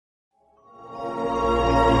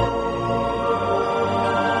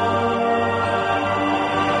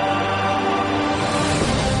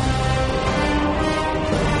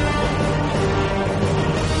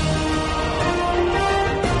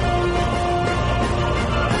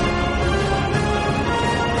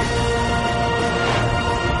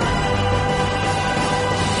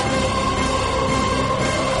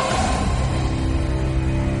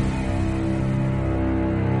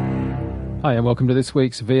Hi, and welcome to this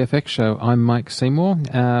week's VFX show. I'm Mike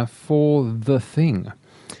Seymour for The Thing.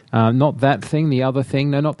 Not that thing, the other thing.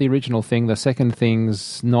 No, not the original thing. The second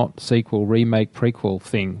thing's not sequel, remake, prequel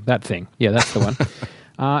thing. That thing. Yeah, that's the one.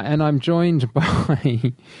 And I'm joined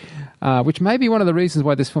by, which may be one of the reasons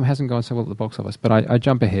why this film hasn't gone so well at the box office, but I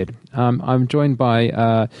jump ahead. I'm joined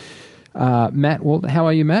by Matt Walton. How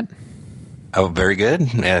are you, Matt? Oh, very good.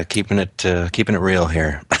 Keeping it real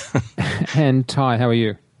here. And Ty, how are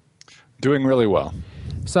you? Doing really well.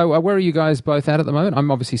 So where are you guys both at the moment?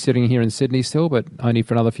 I'm obviously sitting here in Sydney still, but only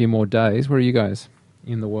for another few more days. Where are you guys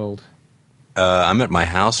in the world? I'm at my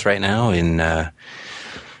house right now in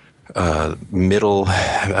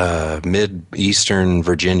mid-eastern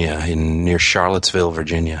Virginia, near Charlottesville,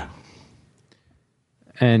 Virginia.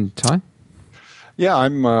 And Ty? Yeah,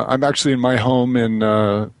 I'm actually in my home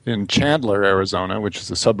in Chandler, Arizona, which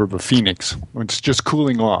is a suburb of Phoenix. It's just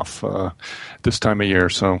cooling off this time of year,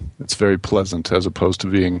 so it's very pleasant as opposed to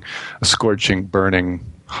being a scorching, burning,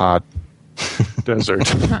 hot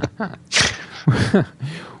desert.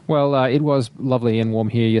 Well, it was lovely and warm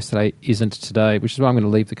here yesterday, isn't today, which is why I'm going to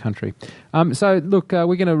leave the country. So, look,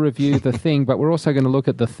 we're going to review The Thing, but we're also going to look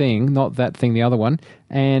at The Thing, not that thing, the other one.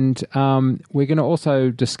 And we're going to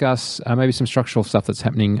also discuss maybe some structural stuff that's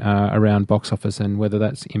happening around box office and whether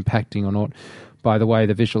that's impacting or not by the way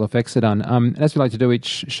the visual effects are done. As we like to do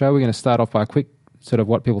each show, we're going to start off by a quick sort of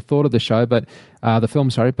what people thought of the show, but the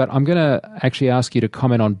film, sorry. But I'm going to actually ask you to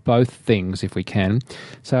comment on both things if we can.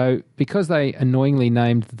 So because they annoyingly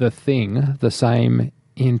named The Thing the same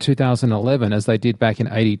in 2011 as they did back in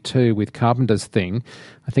 82 with Carpenter's Thing,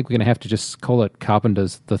 I think we're going to have to just call it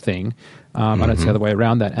Carpenter's The Thing. I don't see the other way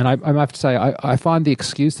around that. And I have to say, I find the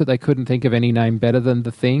excuse that they couldn't think of any name better than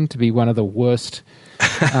The Thing to be one of the worst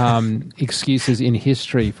excuses in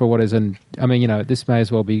history for what is this may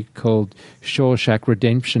as well be called Shawshank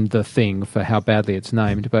Redemption The Thing for how badly it's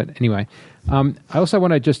named. But anyway, I also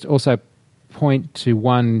want to just also point to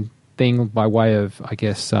one thing by way of, I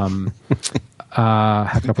guess, how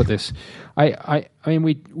can I put this? I mean,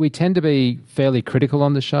 we tend to be fairly critical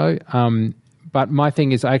on the show, but my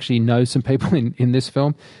thing is I actually know some people in this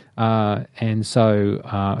film, and so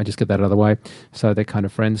I just get that out of the way. So they're kind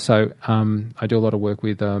of friends. So I do a lot of work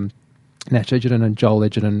with Nash Edgerton and Joel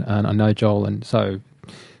Edgerton, and I know Joel, and so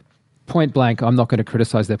point blank, I'm not going to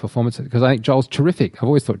criticize their performance because I think Joel's terrific. I've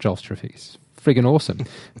always thought Joel's terrific. He's friggin' awesome.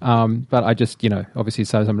 But I just, obviously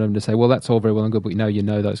say something to them to say, well, that's all very well and good, but you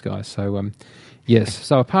know those guys. So, yes.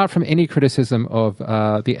 So apart from any criticism of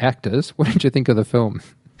the actors, what did you think of the film?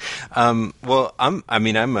 Well, I'm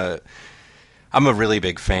a really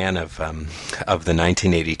big fan of the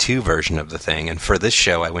 1982 version of The Thing, and for this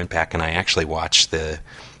show, I went back and I actually watched the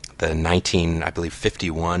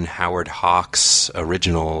 51 Howard Hawks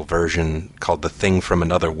original version called The Thing from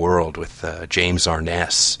Another World with James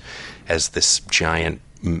Arness as this giant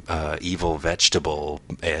evil vegetable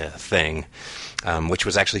thing. Which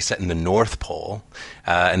was actually set in the North Pole.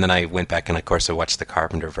 And then I went back and, of course, I watched the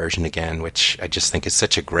Carpenter version again, which I just think is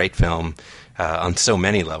such a great film on so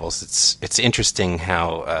many levels. It's interesting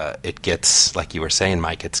how it gets, like you were saying,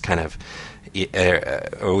 Mike, it's kind of,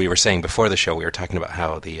 or we were saying before the show, we were talking about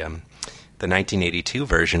how the 1982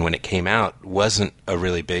 version, when it came out, wasn't a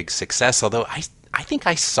really big success, although I think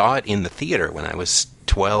I saw it in the theater when I was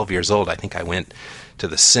 12 years old. I think I went to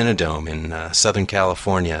the Cinedome in Southern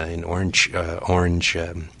California, in Orange,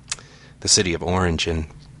 the city of Orange, and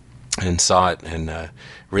saw it and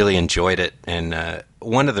really enjoyed it. And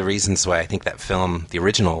one of the reasons why I think that film, the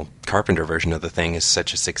original Carpenter version of The Thing, is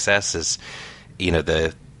such a success is,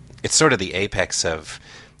 it's sort of the apex of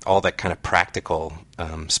all that kind of practical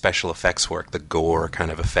special effects work, the gore kind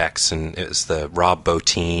of effects, and it was the Rob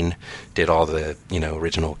Bottin did all the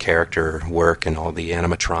original character work and all the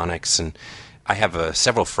animatronics. And I have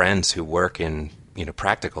several friends who work in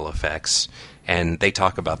practical effects, and they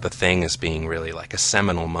talk about The Thing as being really like a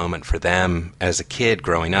seminal moment for them as a kid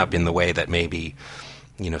growing up, in the way that maybe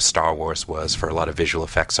Star Wars was for a lot of visual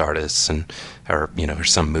effects artists, or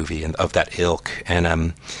some movie of that ilk.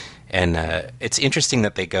 And it's interesting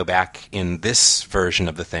that they go back in this version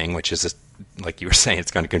of The Thing, which is, like you were saying,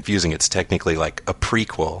 it's kind of confusing. It's technically like a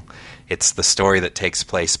prequel. It's the story that takes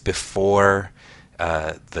place before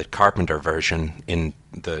the Carpenter version in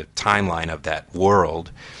the timeline of that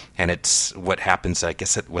world. And it's what happens, I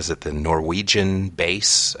guess it was at the Norwegian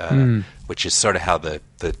base, which is sort of how the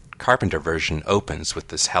Carpenter version opens, with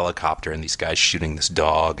this helicopter and these guys shooting this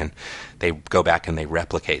dog. And they go back and they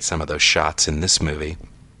replicate some of those shots in this movie.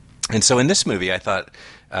 And so in this movie, I thought,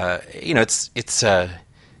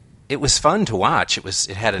 it was fun to watch.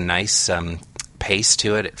 It had a nice pace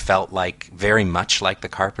to it. It felt very much like the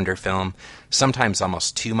Carpenter film. sometimes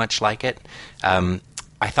almost too much like it.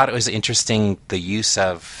 I thought it was interesting, the use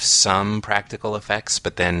of some practical effects,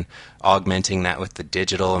 but then augmenting that with the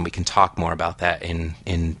digital, and we can talk more about that and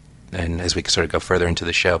as we sort of go further into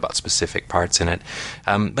the show about specific parts in it.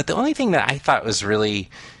 But the only thing that I thought was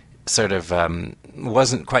really sort of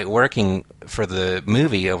wasn't quite working for the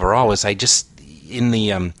movie overall was in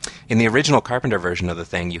the original Carpenter version of The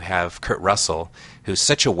Thing, you have Kurt Russell, who's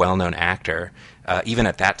such a well-known actor. Even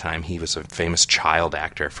at that time, he was a famous child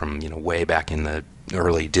actor from way back in the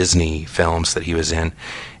early Disney films that he was in.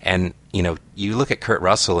 And you look at Kurt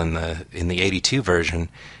Russell in the '82 version,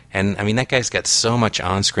 and I mean that guy's got so much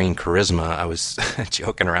on-screen charisma. I was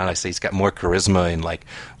joking around. I say he's got more charisma in like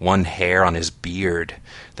one hair on his beard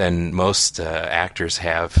than most actors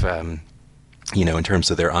have. In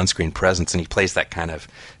terms of their on-screen presence, and he plays that kind of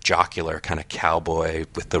jocular, kind of cowboy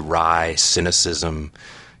with the wry cynicism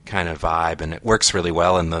kind of vibe, and it works really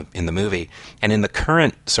well in the movie. And in the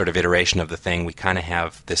current sort of iteration of The Thing, we kind of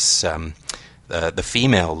have this the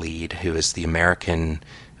female lead, who is the American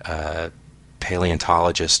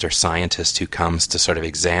paleontologist or scientist who comes to sort of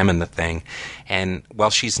examine the thing. And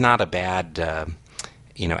while she's not a bad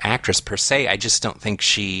actress per se, I just don't think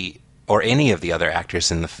she or any of the other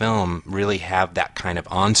actors in the film really have that kind of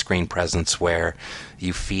on-screen presence where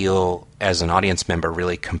you feel, as an audience member,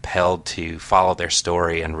 really compelled to follow their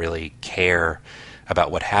story and really care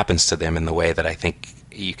about what happens to them in the way that I think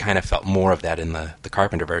you kind of felt more of that in the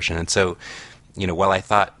Carpenter version. And so, while I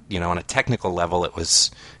thought, on a technical level it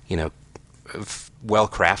was, well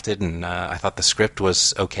crafted, and I thought the script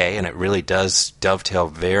was okay, and it really does dovetail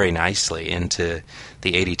very nicely into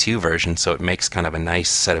the '82 version, so it makes kind of a nice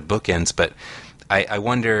set of bookends. But I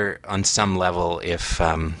wonder on some level if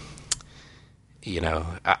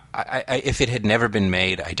if it had never been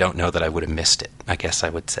made, I don't know that I would have missed it, I guess I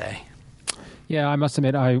would say. Yeah, I must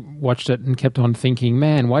admit, I watched it and kept on thinking,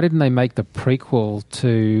 man, why didn't they make the prequel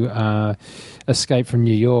to Escape from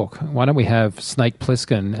New York? Why don't we have Snake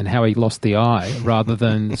Plissken and how he lost the eye, rather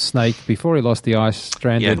than Snake before he lost the eye,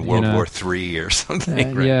 stranded in World War III or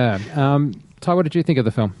something. Right? Yeah. Ty, what did you think of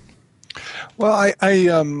the film? Well,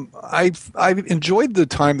 I enjoyed the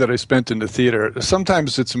time that I spent in the theater.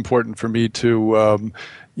 Sometimes it's important for me to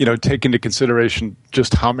take into consideration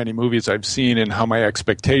just how many movies I've seen and how my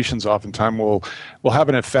expectations oftentimes will have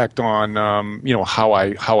an effect on how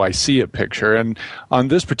I see a picture. And on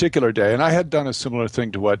this particular day, and I had done a similar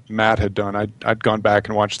thing to what Matt had done. I'd gone back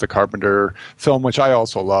and watched the Carpenter film, which I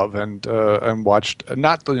also love, and watched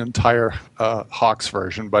not the entire Hawks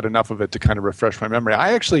version, but enough of it to kind of refresh my memory.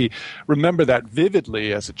 I actually remember that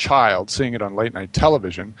vividly as a child, seeing it on late night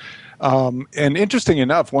television. And interesting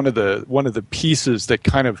enough, one of the pieces that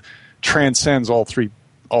kind of transcends all three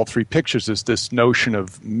pictures is this notion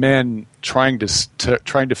of men trying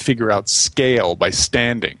to figure out scale by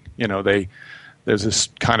standing. There's this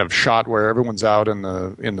kind of shot where everyone's out in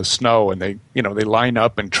the snow, and they line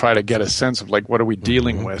up and try to get a sense of like, what are we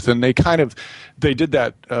dealing with? And they did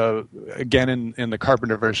that again in the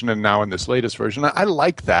Carpenter version, and now in this latest version. I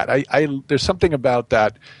like that. There's something about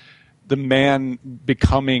that. The man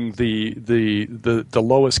becoming the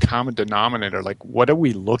lowest common denominator. Like, what are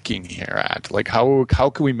we looking here at? Like, how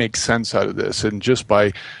can we make sense out of this? And just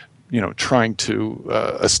by trying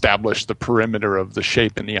to establish the perimeter of the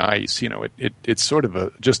shape in the ice, it's sort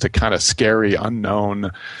of just a kind of scary,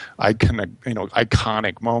 unknown,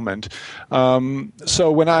 iconic moment.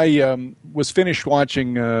 So when I was finished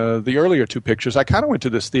watching the earlier two pictures, I kind of went to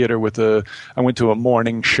this theater I went to a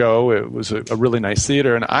morning show. It was a really nice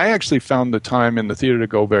theater, and I actually found the time in the theater to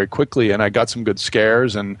go very quickly, and I got some good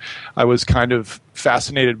scares, and I was kind of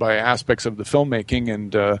fascinated by aspects of the filmmaking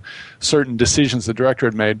and certain decisions the director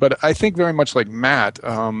had made. But I think very much like Matt,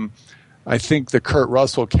 I think the Kurt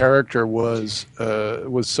Russell character was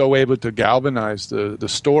so able to galvanize the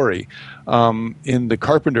story in the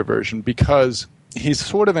Carpenter version, because he's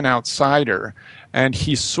sort of an outsider, and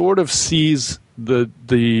he sort of sees the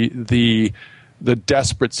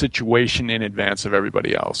desperate situation in advance of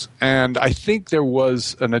everybody else. And I think there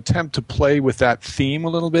was an attempt to play with that theme a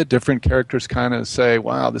little bit. Different characters kind of say,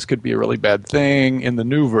 wow, this could be a really bad thing. In the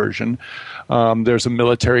new version, there's a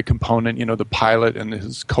military component. The pilot and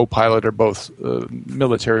his co-pilot are both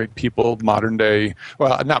military people, modern day,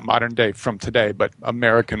 well, not modern day from today, but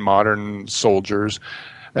American modern soldiers,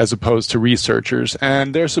 as opposed to researchers.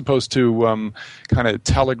 And they're supposed to kind of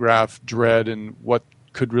telegraph dread and what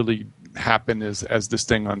could really happen as this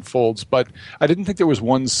thing unfolds. But I didn't think there was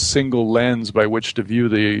one single lens by which to view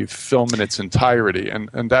the film in its entirety, and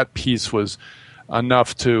that piece was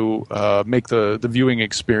enough to make the viewing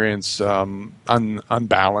experience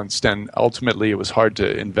unbalanced, and ultimately it was hard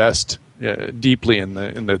to invest deeply in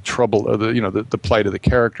the trouble of the plight of the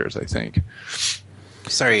characters, I think.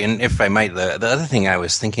 Sorry, and if I might, the other thing I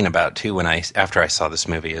was thinking about too after I saw this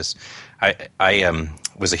movie is I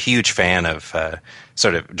was a huge fan of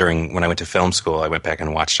sort of during when I went to film school. I went back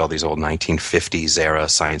and watched all these old 1950s era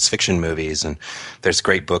science fiction movies, and there's a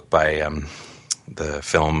great book by the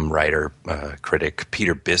film writer critic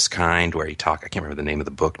Peter Biskind where I can't remember the name of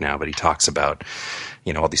the book now, but he talks about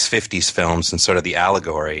all these 50s films and sort of the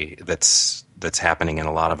allegory that's happening in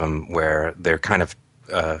a lot of them, where they're kind of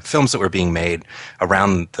films that were being made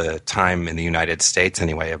around the time in the United States,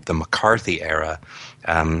 anyway, of the McCarthy era,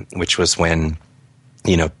 which was when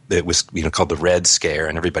it was called the Red Scare,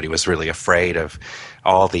 and everybody was really afraid of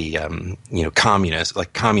all the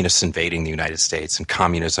communists invading the United States and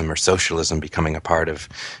communism or socialism becoming a part of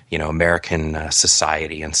American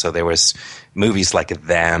society. And so there was movies like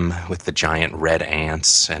Them with the giant red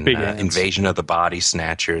ants, and Invasion of the Body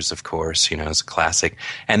Snatchers, of course, is a classic.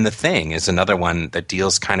 And The Thing is another one that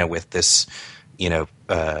deals kind of with this. The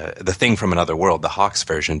Thing from Another World, the Hawks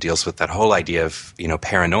version, deals with that whole idea of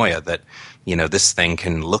paranoia that this thing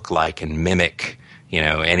can look like and mimic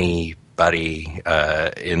anybody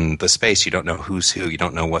in the space. You don't know who's who, you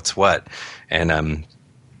don't know what's what, and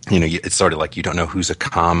it's sort of like you don't know who's a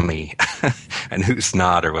commie and who's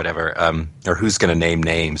not, or whatever, or who's going to name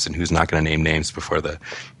names and who's not going to name names before the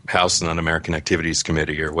House Un-American Activities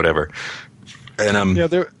Committee or whatever. And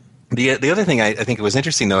The other thing I think it was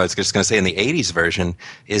interesting, though, I was just going to say in the 80s version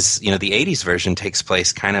is, the 80s version takes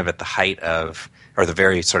place kind of at the height of, or the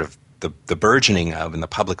very sort of the burgeoning of and the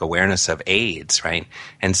public awareness of AIDS, right?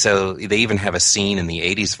 And so they even have a scene in the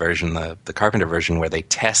 80s version, the Carpenter version, where they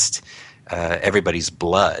test everybody's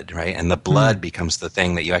blood, right? And the blood becomes the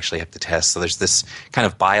thing that you actually have to test. So there's this kind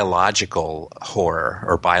of biological horror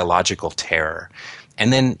or biological terror.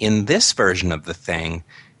 And then in this version of The Thing,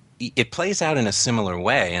 it plays out in a similar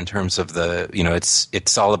way in terms of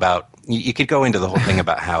it's all about. You could go into the whole thing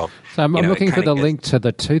about how. So I'm looking for the link to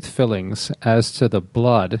the tooth fillings as to the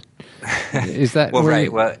blood. Is that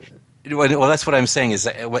right? Well, that's what I'm saying. Is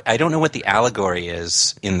that I don't know what the allegory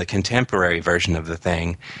is in the contemporary version of The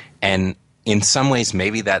Thing, and in some ways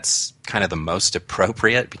maybe that's kind of the most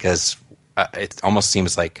appropriate, because it almost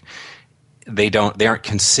seems like they aren't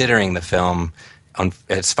considering the film.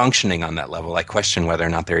 It's functioning on that level. I question whether or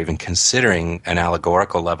not they're even considering an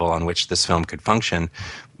allegorical level on which this film could function.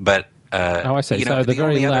 But I see. So the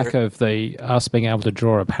very lack of us being able to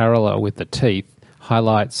draw a parallel with the teeth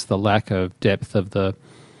highlights the lack of depth of the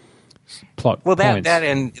plot. Well, points.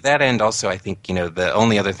 that end also, I think the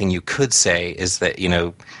only other thing you could say is that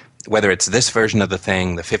whether it's this version of The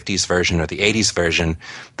Thing, the 50s version, or the 80s version,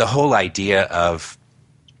 the whole idea of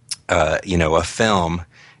a film.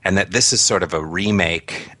 And that this is sort of a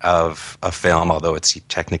remake of a film, although it's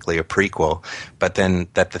technically a prequel, but then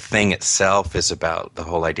that The Thing itself is about the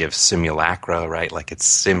whole idea of simulacra, right? Like it's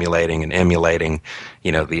simulating and emulating,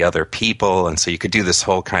 the other people. And so you could do this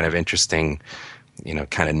whole kind of interesting,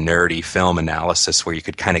 kind of nerdy film analysis where you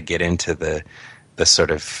could kind of get into the sort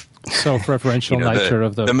of self-referential nature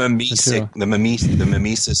of the mimesis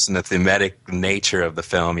and the thematic nature of the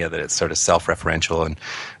film. Yeah, that it's sort of self-referential and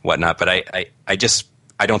whatnot. But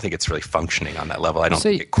I don't think it's really functioning on that level. I don't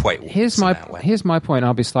think it quite works in that way. Here's my point.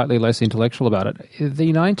 I'll be slightly less intellectual about it.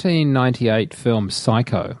 The 1998 film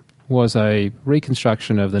Psycho was a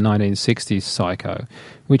reconstruction of the 1960s Psycho,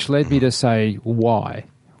 which led me to say, why?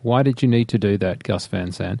 Why did you need to do that, Gus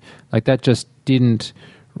Van Sant? Like that just seemed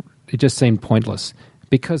pointless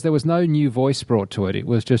because there was no new voice brought to it. It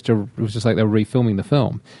was just like they were refilming the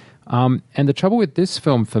film. And the trouble with this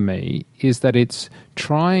film for me is that it's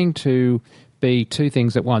trying to be two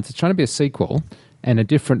things at once. It's trying to be a sequel and a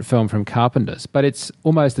different film from Carpenter's, but it's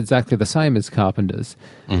almost exactly the same as Carpenter's.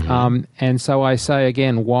 Mm-hmm. And so I say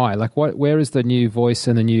again, why? Like, where is the new voice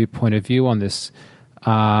and the new point of view on this?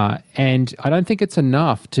 And I don't think it's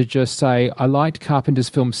enough to just say, I liked Carpenter's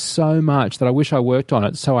film so much that I wish I worked on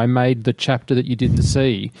it, so I made the chapter that you didn't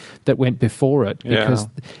see that went before it. Because,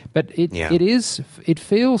 but it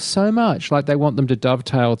feels so much like they want them to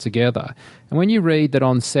dovetail together. And when you read that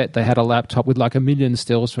on set they had a laptop with like 1 million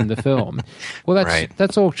stills from the film, well,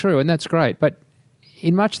 that's all true and that's great. But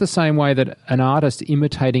in much the same way that an artist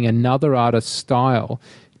imitating another artist's style,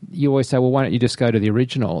 you always say, well, why don't you just go to the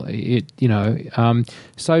original?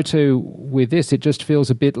 So too with this, it just feels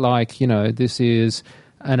a bit like, this is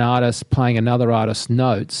an artist playing another artist's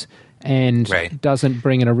notes and doesn't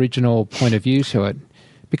bring an original point of view to it.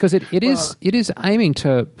 Because it is aiming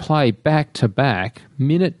to play back to back,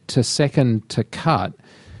 minute to second to cut,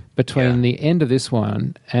 between the end of this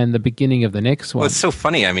one and the beginning of the next one. Well, it's so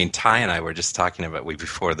funny. I mean, Ty and I were just talking about,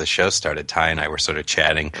 before the show started, Ty and I were sort of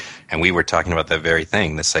chatting, and we were talking about that very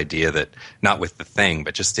thing, this idea that, not with the thing,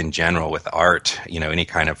 but just in general with art, any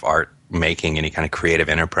kind of art making, any kind of creative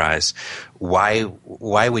enterprise,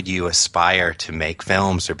 why would you aspire to make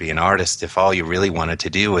films or be an artist if all you really wanted to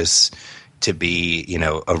do was to be,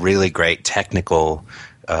 a really great technical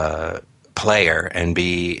player and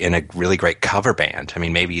be in a really great cover band? I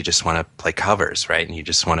mean, maybe you just want to play covers, right? And you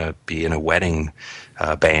just want to be in a wedding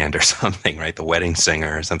band or something, right? The wedding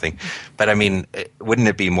singer or something. But I mean, wouldn't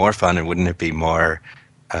it be more fun, and wouldn't it be more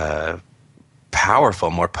powerful,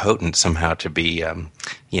 more potent somehow to be,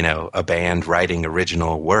 a band writing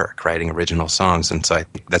original work, writing original songs? And so I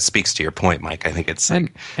think that speaks to your point, Mike. I think it's and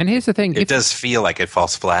here's the thing. It does feel like it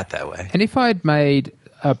falls flat that way. And if I'd made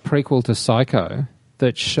a prequel to Psycho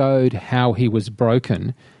that showed how he was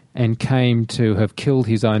broken and came to have killed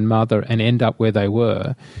his own mother and end up where they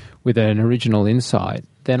were with an original insight,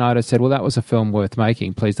 then I'd have said, well, that was a film worth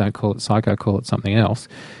making. Please don't call it Psycho, call it something else.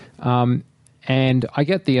 And I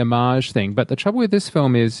get the homage thing, but the trouble with this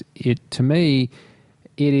film is, to me,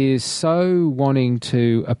 it is so wanting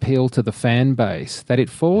to appeal to the fan base that it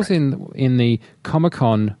falls in the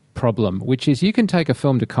Comic-Con problem, which is you can take a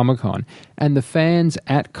film to Comic-Con and the fans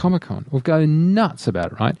at Comic-Con will go nuts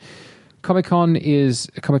about it, right? Comic-Con is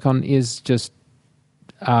just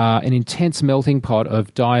an intense melting pot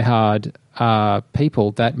of diehard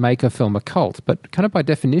people that make a film a cult. But kind of by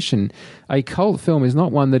definition, a cult film is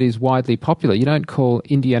not one that is widely popular. You don't call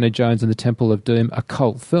Indiana Jones and the Temple of Doom a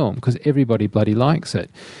cult film because everybody bloody likes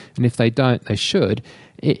it. And if they don't, they should.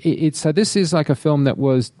 So this is like a film that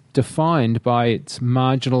was defined by its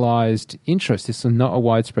marginalized interest. This is not a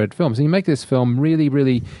widespread film. So you make this film really,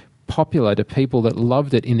 really popular to people that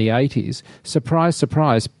loved it in the 80s. Surprise,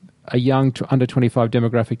 surprise, a young under 25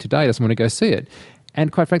 demographic today doesn't want to go see it.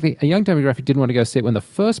 And quite frankly, a young demographic didn't want to go see it when the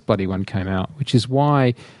first bloody one came out, which is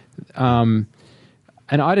why, and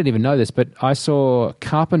I didn't even know this, but I saw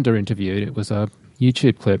Carpenter interviewed. It was a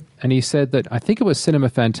YouTube clip, and he said that, I think it was Cinema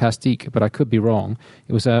Fantastique, but I could be wrong.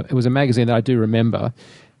 It was a magazine that I do remember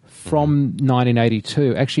from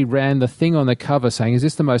 1982, actually ran the thing on the cover saying, is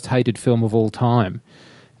this the most hated film of all time?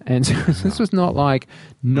 And so this was not like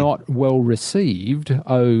not well received,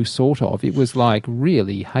 sort of. It was like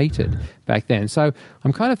really hated back then. So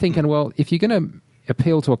I'm kind of thinking, well, if you're going to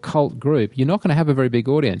appeal to a cult group, you're not going to have a very big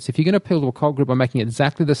audience. If you're going to appeal to a cult group by making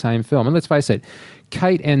exactly the same film, and let's face it,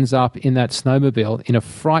 Kate ends up in that snowmobile in a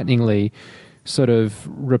frighteningly sort of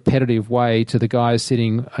repetitive way to the guys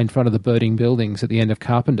sitting in front of the burning buildings at the end of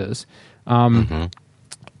Carpenter's. I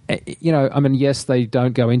mean, yes, they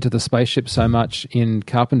don't go into the spaceship so much in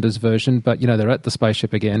Carpenter's version, but, they're at the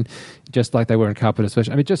spaceship again, just like they were in Carpenter's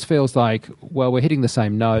version. I mean, it just feels like, well, we're hitting the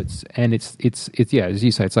same notes, and it's as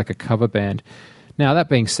you say, it's like a cover band. Now, that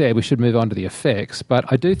being said, we should move on to the effects, but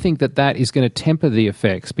I do think that is going to temper the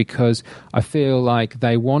effects, because I feel like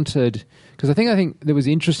they wanted... Because I think that was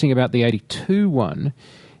interesting about the 82 one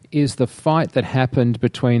is the fight that happened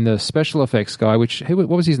between the special effects guy, what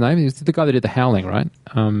was his name? He was the guy that did The Howling, right?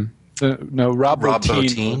 Rob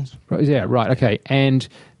Bottin. Yeah, right, okay. And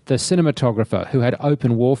the cinematographer, who had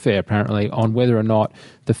open warfare, apparently, on whether or not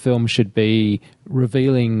the film should be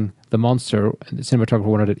revealing the monster. The cinematographer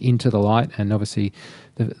wanted it into the light, and obviously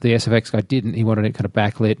the SFX guy didn't. He wanted it kind of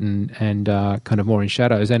backlit and kind of more in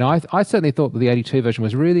shadows. And I certainly thought that the 82 version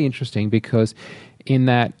was really interesting, because in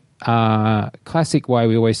that classic way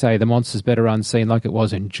we always say the monster's better unseen, like it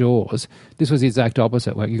was in Jaws, this was the exact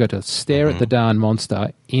opposite, where you got to stare at the darn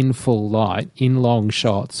monster in full light, in long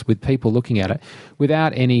shots, with people looking at it,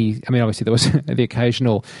 without any... I mean, obviously there was the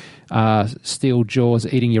occasional steel jaws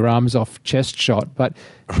eating your arms off chest shot, but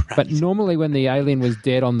normally when the alien was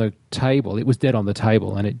dead on the table, it was dead on the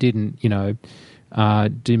table, and it didn't,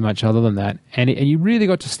 do much other than that. And you really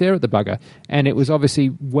got to stare at the bugger, and it was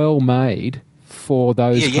obviously well made for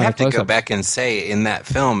those. Yeah, you have to go back and say, in that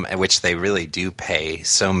film, which they really do pay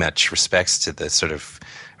so much respects to the sort of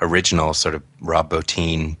original sort of Rob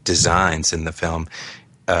Bottin designs in the film.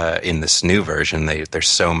 In this new version, there's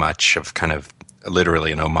so much of kind of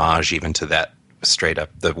literally an homage even to that straight up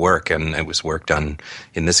the work, and it was work done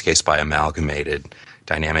in this case by Amalgamated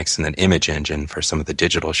Dynamics and then Image Engine for some of the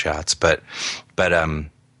digital shots, but all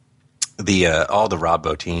the Rob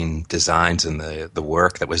Bottin designs and the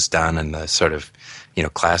work that was done, and the sort of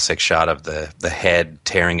classic shot of the head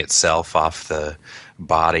tearing itself off the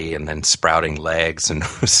body and then sprouting legs and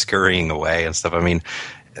scurrying away and stuff. I mean,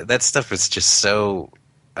 that stuff is just so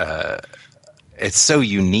it's so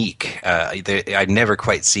unique. I'd never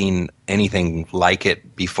quite seen anything like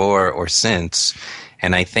it before or since.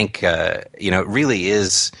 And I think it really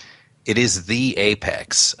is. It is the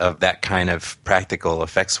apex of that kind of practical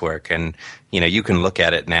effects work, and you can look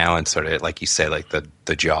at it now and sort of, like you say, like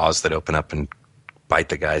the jaws that open up and bite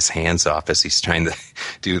the guy's hands off as he's trying to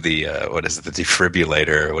do the the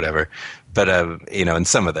defibrillator or whatever. But and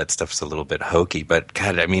some of that stuff's a little bit hokey. But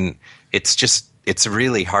God, I mean, it's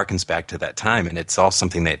really harkens back to that time, and it's all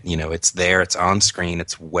something that it's there, it's on screen,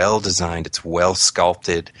 it's well designed, it's well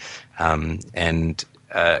sculpted, and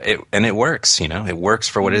it works. It works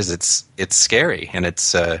for what it is. It's scary and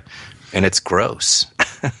it's gross.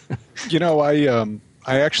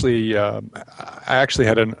 I actually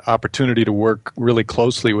had an opportunity to work really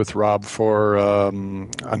closely with Rob for a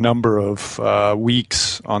number of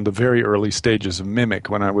weeks on the very early stages of Mimic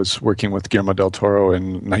when I was working with Guillermo del Toro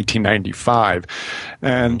in 1995,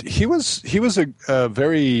 and he was a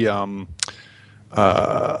very I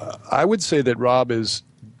would say that Rob is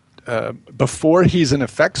before he's an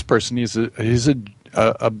effects person, he's a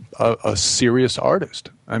serious artist.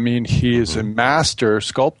 I mean, he is a master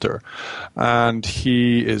sculptor, and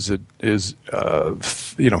he is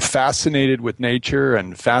fascinated with nature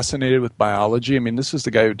and fascinated with biology. I mean, this is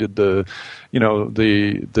the guy who did the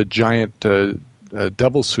giant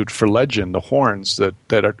devil suit for Legend, the horns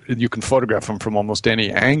that are, you can photograph them from almost any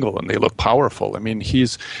angle and they look powerful. I mean,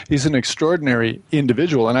 he's an extraordinary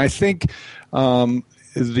individual, and I think.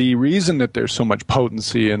 The reason that there's so much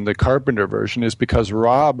potency in the Carpenter version is because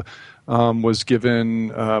Rob was given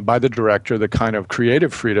by the director the kind of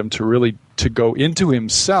creative freedom to go into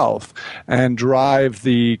himself and drive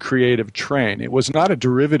the creative train. It was not a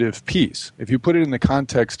derivative piece. If you put it in the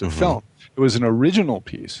context of film, it was an original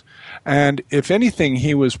piece. And if anything,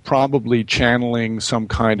 he was probably channeling some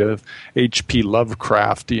kind of H.P.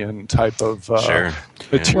 Lovecraftian type of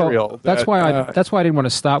material. Well, that's why I didn't want to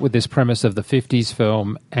start with this premise of the 50s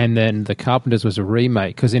film and then the Carpenter's was a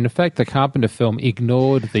remake, because in effect the Carpenter film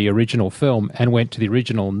ignored the original film and went to the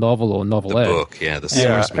original novel or novelette. The book, the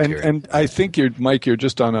source material. And I think Mike, you're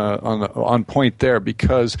just on point there,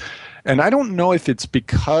 because. And I don't know if it's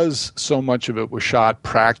because so much of it was shot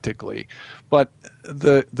practically, but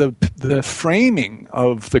the framing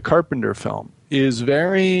of the Carpenter film is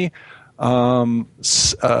very grounded.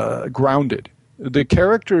 The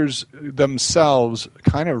characters themselves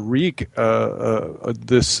kind of wreak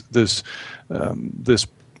this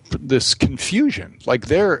confusion. Like,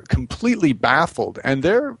 they're completely baffled, and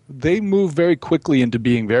they move very quickly into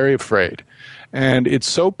being very afraid. And it's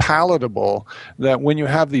so palatable that when you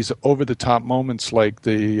have these over-the-top moments like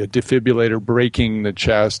the defibrillator breaking the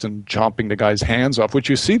chest and chomping the guy's hands off, which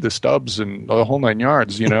you see the stubs and the whole 9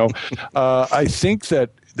 yards, I think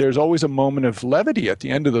that there's always a moment of levity at the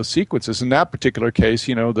end of those sequences. In that particular case,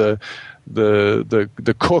 the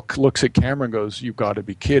cook looks at camera and goes, "You've got to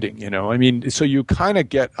be kidding," I mean, so you kind of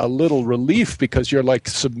get a little relief because you're like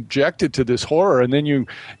subjected to this horror, and then you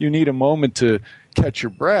need a moment to catch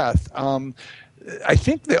your breath. I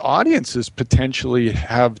think the audiences potentially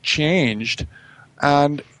have changed,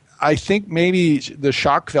 and I think maybe the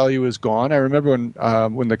shock value is gone. I remember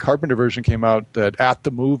when the Carpenter version came out, that At the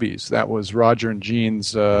Movies, that was Roger and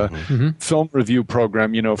Gene's film review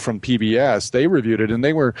program, from PBS. They reviewed it, and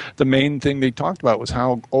the main thing they talked about was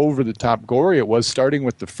how over the top gory it was, starting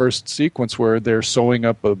with the first sequence where they're sewing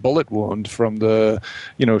up a bullet wound from the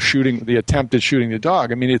attempted shooting the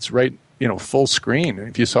dog. I mean, it's right. Full screen.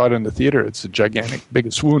 If you saw it in the theater, it's the gigantic,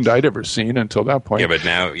 biggest wound I'd ever seen until that point. Yeah, but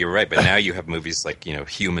now you're right. But now you have movies like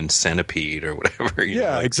Human Centipede or whatever.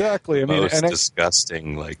 Exactly. I mean, most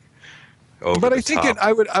disgusting, like. But I think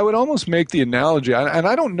I would almost make the analogy, and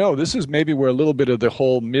I don't know. This is maybe where a little bit of the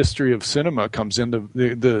whole mystery of cinema comes in,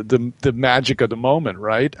 the magic of the moment,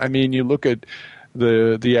 right? I mean, you look at.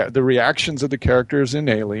 The reactions of the characters in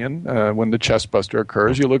Alien when the chestbuster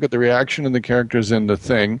occurs. You look at the reaction of the characters in The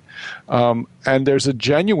Thing, and there's a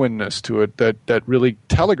genuineness to it that really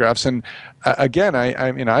telegraphs. And again,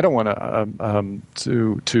 I mean, I don't want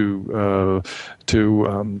to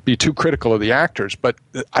be too critical of the actors, but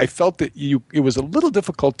I felt that it was a little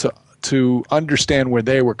difficult to understand where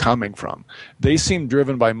they were coming from. They seemed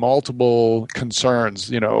driven by multiple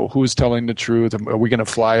concerns. Who's telling the truth? Are we going to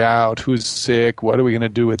fly out? Who's sick? What are we going to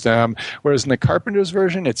do with them? Whereas in the Carpenter's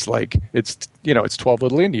version, it's like it's 12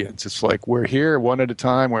 Little Indians. It's like, we're here one at a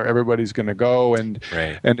time, where everybody's going to go, and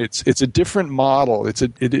it's a different model. It's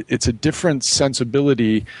a different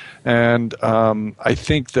sensibility, and I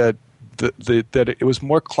think that that it was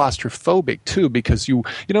more claustrophobic too, because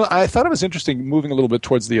I thought it was interesting, moving a little bit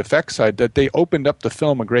towards the effects side, that they opened up the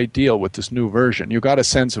film a great deal with this new version. You got a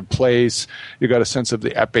sense of place, you got a sense of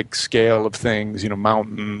the epic scale of things,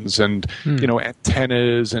 mountains and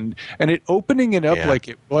antennas, and it opening it up like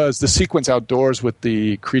it was the sequence outdoors with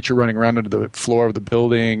the creature running around under the floor of the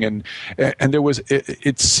building, and there was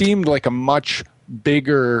it seemed like a much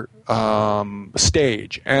bigger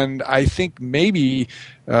stage. And I think maybe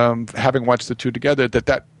having watched the two together,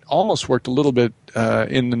 that almost worked a little bit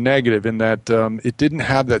in the negative, in that it didn't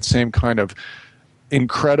have that same kind of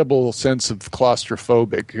incredible sense of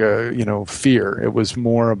claustrophobic fear. It was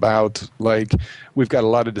more about, like, we've got a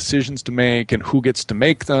lot of decisions to make, and who gets to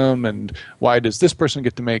make them, and why does this person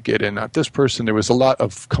get to make it and not this person. There was a lot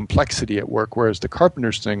of complexity at work, whereas the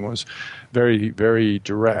Carpenter's thing was very, very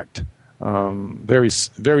direct. Very,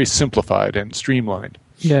 very simplified and streamlined.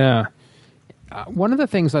 Yeah. One of the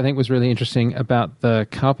things I think was really interesting about the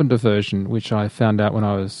Carpenter version, which I found out when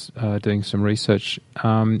I was doing some research,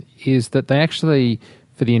 is that they actually,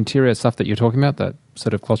 for the interior stuff that you're talking about, that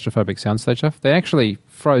sort of claustrophobic soundstage stuff, they actually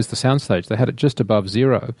froze the soundstage. They had it just above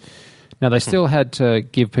zero. Now, they still had to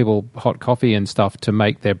give people hot coffee and stuff to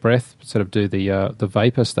make their breath sort of do the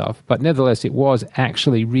vapor stuff, but nevertheless, it was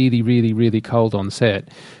actually really, really, really cold on set.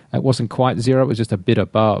 It wasn't quite zero, it was just a bit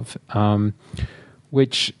above,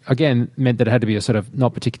 which, again, meant that it had to be a sort of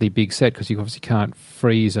not particularly big set, because you obviously can't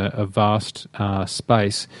freeze a vast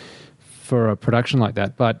space for a production like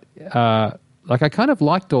that. But, I kind of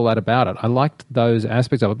liked all that about it. I liked those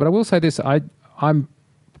aspects of it. But I will say this, I'm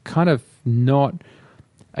kind of not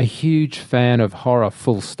a huge fan of horror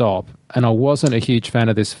full stop, and I wasn't a huge fan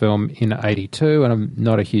of this film in 82, and I'm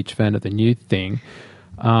not a huge fan of the new thing.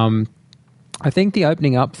 I think the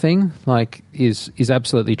opening up thing is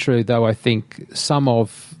absolutely true, though I think some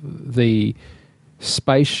of the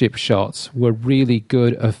spaceship shots were really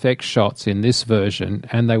good effect shots in this version,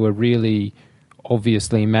 and they were really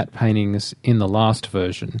obviously matte paintings in the last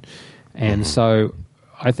version. And so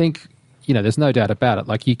I think, there's no doubt about it.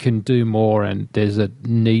 Like, you can do more, and there's a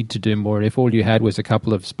need to do more. And if all you had was a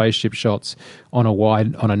couple of spaceship shots on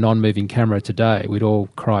a non-moving camera today, we'd all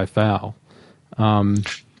cry foul.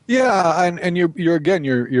 Yeah, and you're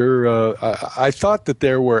I thought that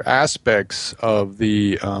there were aspects of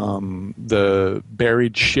the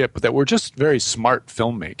buried ship that were just very smart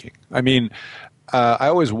filmmaking. I mean, I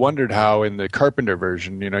always wondered how in the Carpenter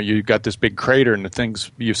version, you got this big crater and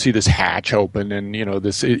you see this hatch open, and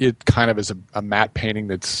it kind of is a matte painting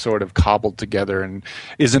that's sort of cobbled together and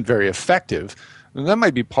isn't very effective. And that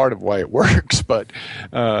might be part of why it works, but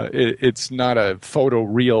it's not a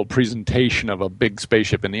photoreal presentation of a big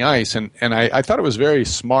spaceship in the ice. And I thought it was very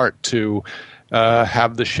smart to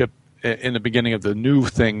have the ship in the beginning of the new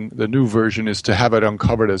thing. The new version is to have it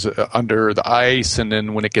uncovered as under the ice, and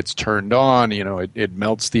then when it gets turned on, it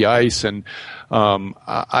melts the ice. And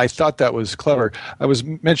I thought that was clever. I was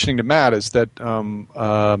mentioning to Matt is that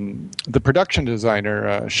the production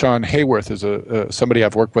designer Sean Hayworth is somebody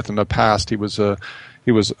I've worked with in the past. He was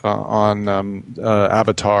on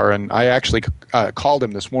Avatar, and I actually called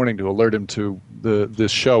him this morning to alert him to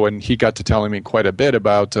this show, and he got to telling me quite a bit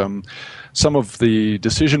about some of the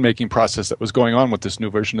decision-making process that was going on with this new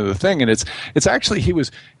version of the thing. And it's actually, he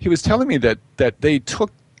was telling me that they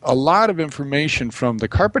took a lot of information from the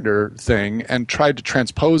Carpenter thing and tried to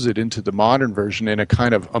transpose it into the modern version in a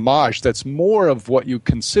kind of homage that's more of what you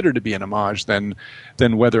consider to be an homage than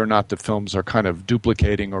whether or not the films are kind of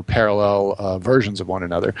duplicating or parallel versions of one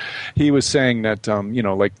another. He was saying that,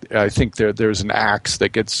 I think there's an axe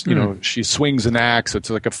that gets, she swings an axe, it's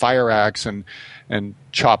like a fire axe, and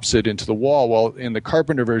chops it into the wall. Well, in the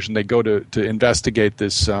Carpenter version, they go to investigate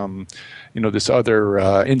this, this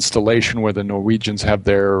other installation where the Norwegians have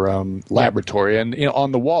their laboratory, and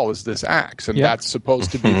on the wall is this axe, and that's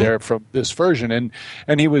supposed to be there from this version.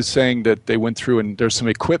 And he was saying that they went through, and there's some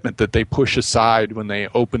equipment that they push aside when they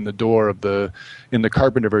open the door in the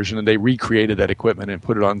Carpenter version, and they recreated that equipment and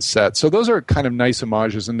put it on set. So those are kind of nice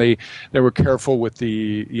homages, and they were careful with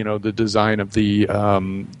the the design of the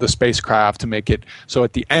spacecraft to make it so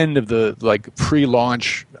at the end of the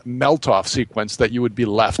pre-launch melt-off sequence that you would be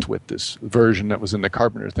left with this version that was in the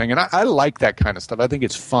Carpenter thing. And I like that kind of stuff. I think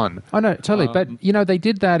it's fun. Oh, no, totally. But, they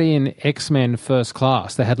did that in X-Men First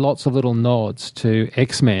Class. They had lots of little nods to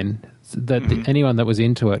X-Men that anyone that was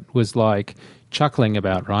into it was chuckling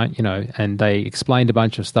about, right? And they explained a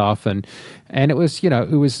bunch of stuff, and it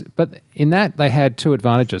was, but in that they had two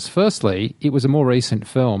advantages. Firstly, it was a more recent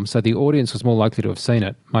film, so the audience was more likely to have seen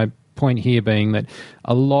it. My point here being that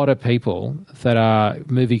a lot of people that are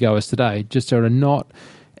moviegoers today just are not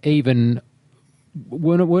even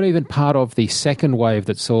weren't even part of the second wave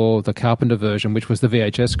that saw the Carpenter version, which was the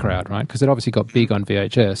VHS crowd, right? Because it obviously got big on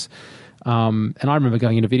VHS. And I remember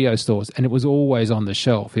going into video stores, and it was always on the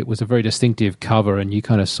shelf. It was a very distinctive cover, and you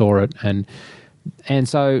kind of saw it. And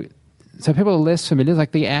so people are less familiar.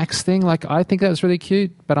 Like the axe thing, like I think that was really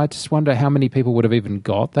cute, but I just wonder how many people would have even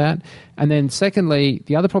got that. And then secondly,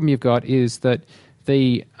 the other problem you've got is that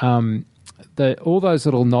all those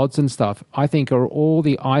little nods and stuff, I think, are all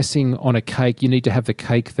the icing on a cake. You need to have the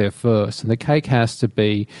cake there first. And the cake has to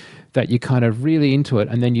be that you're kind of really into it,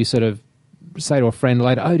 and then you sort of say to a friend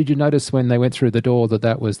later, oh, did you notice when they went through the door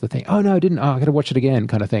that was the thing? Oh, no, I didn't. Oh, I got to watch it again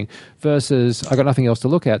kind of thing. Versus, I got nothing else to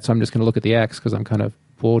look at, so I'm just going to look at the axe because I'm kind of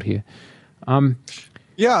bored here.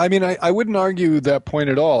 Yeah, I mean, I wouldn't argue that point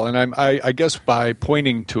at all, and I guess by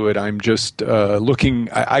pointing to it, I'm just looking.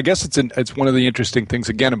 I guess it's one of the interesting things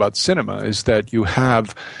again about cinema is that you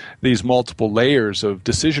have these multiple layers of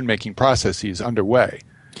decision-making processes underway.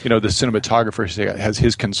 You know, the cinematographer has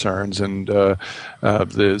his concerns, and the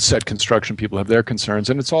set construction people have their concerns,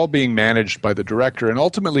 and it's all being managed by the director. And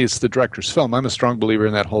ultimately, it's the director's film. I'm a strong believer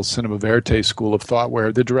in that whole cinema verite school of thought,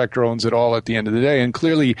 where the director owns it all at the end of the day. And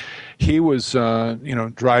clearly, he was,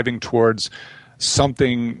 driving towards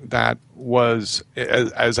something that was,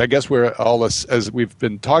 as I guess we're all as we've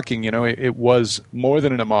been talking, it was more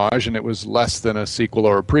than an homage, and it was less than a sequel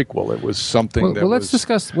or a prequel. It was something that. Well, let's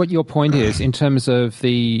discuss what your point is in terms of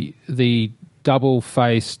the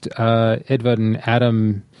double-faced Edward and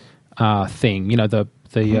Adam thing.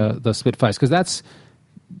 The split face, because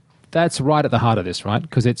that's right at the heart of this, right?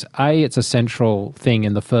 Because it's a central thing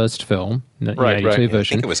in the first film, the 82 version. I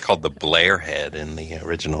think it was called the Blair head in the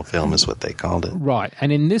original film is what they called it. Right.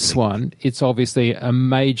 And in this one, it's obviously a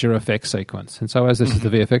major effect sequence. And so as this is the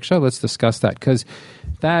VFX show, let's discuss that, because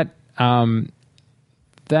that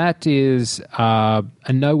is a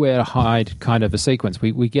nowhere to hide kind of a sequence.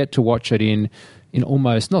 We get to watch it in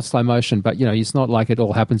almost, not slow motion, but, it's not like it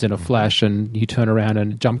all happens in a flash and you turn around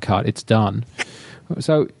and jump cut. It's done.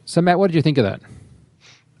 So Matt, what did you think of that?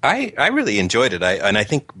 I really enjoyed it. I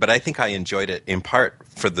think I enjoyed it in part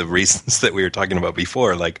for the reasons that we were talking about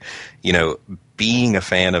before, like, being a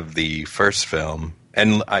fan of the first film.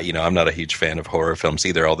 And I'm not a huge fan of horror films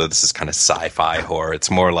either, although this is kind of sci-fi horror. It's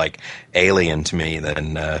more like Alien to me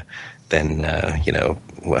than I don't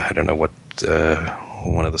know what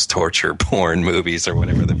one of those torture porn movies or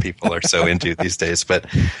whatever that people are so into these days.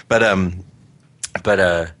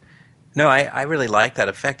 No, I really like that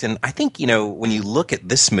effect. And I think, when you look at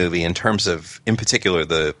this movie in terms of, in particular,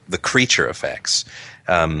 the creature effects,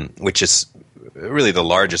 which is really the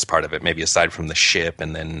largest part of it, maybe aside from the ship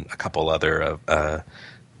and then a couple other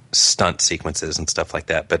stunt sequences and stuff like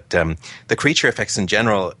that. But the creature effects in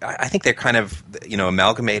general, I think they're kind of,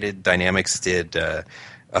 amalgamated. Dynamics did a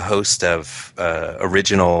host of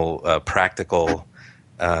original practical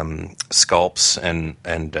sculpts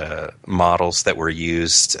and models that were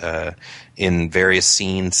used in various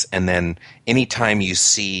scenes, and then anytime you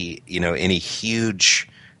see any huge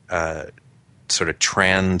sort of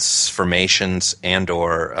transformations and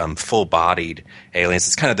or full-bodied aliens,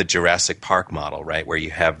 it's kind of the Jurassic Park model, right, where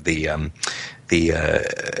you have the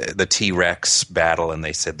T-Rex battle, and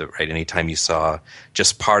they said that anytime you saw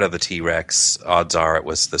just part of the T-Rex, odds are it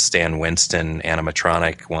was the Stan Winston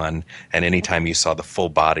animatronic one, and anytime you saw the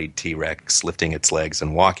full-bodied T-Rex lifting its legs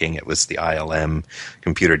and walking, it was the ILM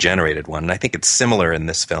computer-generated one. And I think it's similar in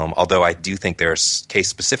this film, although I do think there are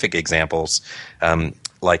case-specific examples,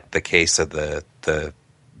 like the case of the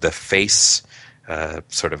face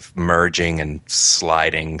sort of merging and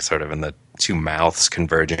sliding sort of in the two mouths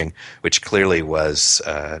converging, which clearly was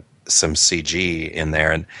some CG in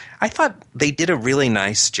there. And I thought they did a really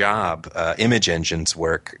nice job. Image Engine's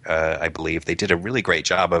work, I believe, they did a really great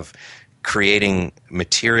job of creating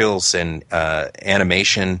materials and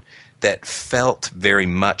animation that felt very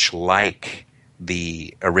much like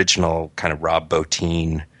the original kind of Rob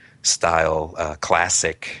Bottin style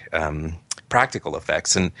classic practical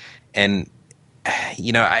effects. And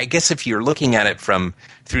I guess if you're looking at it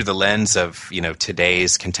through the lens of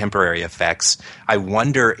today's contemporary effects, I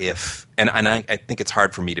wonder if, and I think it's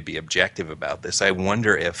hard for me to be objective about this, I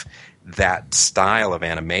wonder if that style of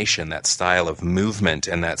animation, that style of movement,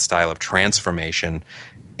 and that style of transformation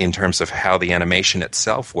in terms of how the animation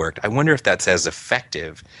itself worked, I wonder if that's as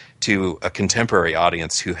effective to a contemporary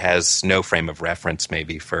audience who has no frame of reference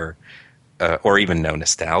maybe for, or even no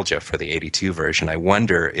nostalgia for the 82 version. I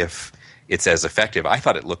wonder if it's as effective. I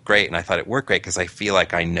thought it looked great, and I thought it worked great because I feel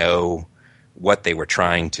like I know what they were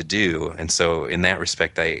trying to do. And so in that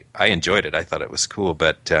respect, I enjoyed it. I thought it was cool.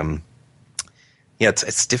 But, Yeah,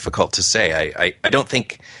 it's difficult to say. I don't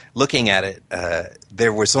think, looking at it,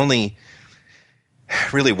 there was only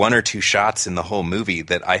really one or two shots in the whole movie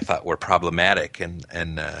that I thought were problematic,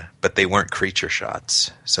 but they weren't creature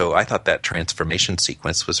shots. So I thought that transformation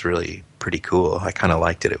sequence was really pretty cool. I kind of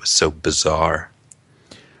liked it. It was so bizarre.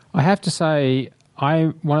 I have to say,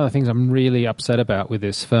 one of the things I'm really upset about with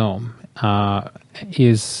this film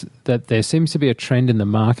is that there seems to be a trend in the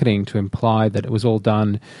marketing to imply that it was all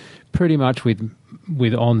done pretty much with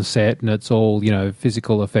on set, and it's all,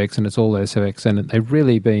 physical effects, and it's all SFX, and they've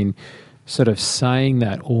really been sort of saying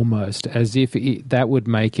that almost as if that would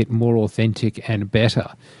make it more authentic and better.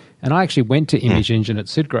 And I actually went to Image Engine at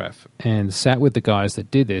SIDGRAPH and sat with the guys that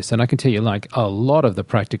did this, and I can tell you, a lot of the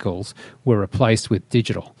practicals were replaced with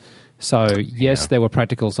digital. So yes, there were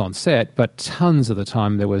practicals on set, but tons of the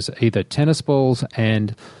time there was either tennis balls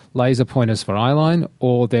and laser pointers for eyeline,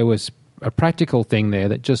 or there was a practical thing there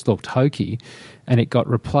that just looked hokey, and it got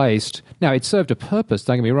replaced. Now, it served a purpose,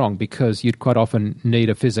 don't get me wrong, because you'd quite often need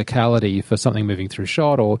a physicality for something moving through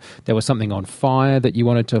shot, or there was something on fire that you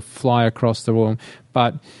wanted to fly across the room.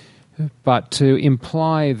 But to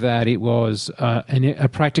imply that it was a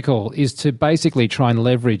practical is to basically try and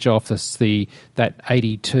leverage off that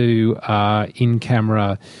 82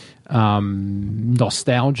 in-camera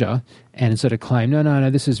nostalgia, and sort of claim,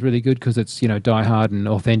 no, this is really good because it's, Die Hard and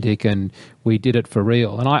authentic and we did it for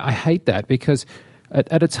real. And I hate that, because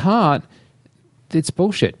at its heart, it's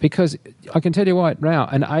bullshit. Because I can tell you right now,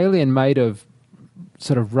 an alien made of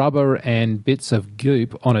sort of rubber and bits of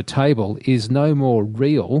goop on a table is no more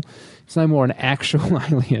real, it's no more an actual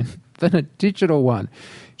alien than a digital one.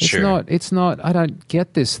 It's not, I don't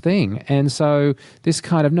get this thing. And so this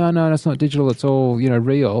kind of, no, it's not digital, it's all,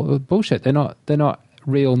 real. Bullshit. They're not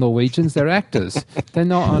real Norwegians, they're actors. They're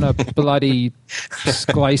not on a bloody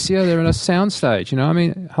glacier, they're in a soundstage,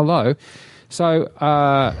 hello. So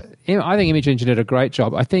I think Image Engine did a great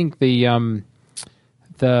job. I think the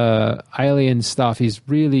alien stuff is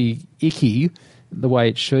really icky the way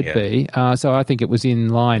it should be. So I think it was in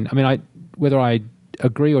line. Whether I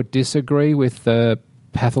agree or disagree with the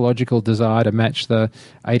pathological desire to match the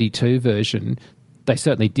 82 version, they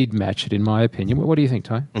certainly did match it, in my opinion. What do you think,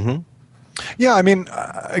 Ty? Mm-hmm. Yeah,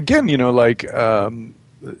 again,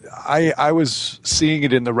 I was seeing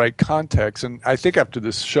it in the right context, and I think after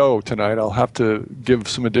this show tonight, I'll have to give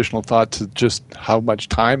some additional thought to just how much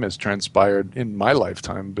time has transpired in my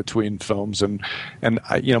lifetime between films, and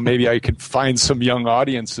maybe I could find some young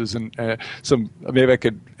audiences and maybe I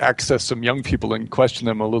could access some young people and question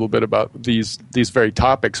them a little bit about these very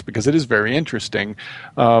topics, because it is very interesting.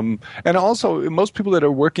 And also, most people that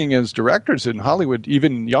are working as directors in Hollywood,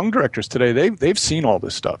 even young directors today, they've seen all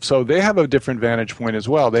this stuff, so they have a different vantage point as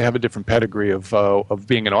well. They have a different pedigree of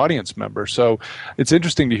being an audience member. So it's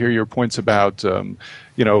interesting to hear your points about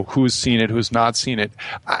who's seen it, who's not seen it.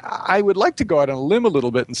 I would like to go out on a limb a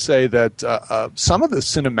little bit and say that some of the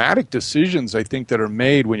cinematic decisions I think that are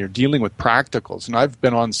made when you're dealing with practicals, and I've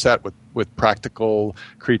been on set with practical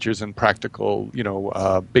creatures and practical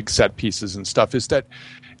big set pieces and stuff, is that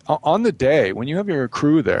on the day when you have your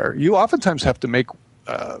crew there, you oftentimes have to make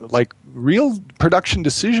real production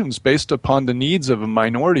decisions based upon the needs of a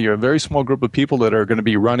minority or a very small group of people that are going to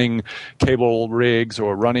be running cable rigs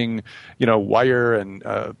or running, wire and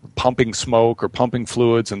pumping smoke or pumping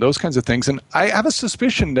fluids and those kinds of things. And I have a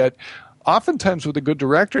suspicion that oftentimes with a good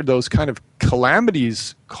director, those kind of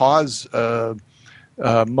calamities cause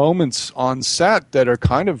moments on set that are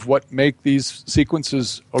kind of what make these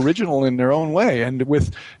sequences original in their own way. And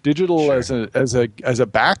with digital as a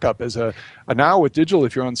backup, now with digital,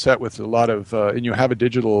 if you're on set with a lot of and you have a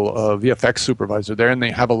digital VFX supervisor there, and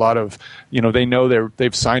they have a lot of they know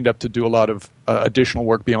they've signed up to do a lot of additional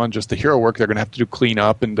work beyond just the hero work. They're going to have to do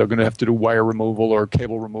cleanup, and they're going to have to do wire removal or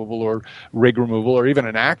cable removal or rig removal or even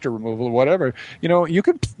an actor removal or whatever. You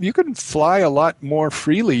can fly a lot more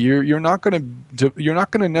freely. You're not going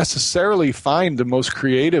to necessarily find the most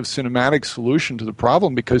creative cinematic solution to the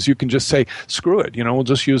problem, because you can just say, screw it. We'll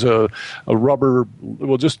just use a rubber.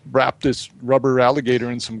 We'll just wrap this rubber alligator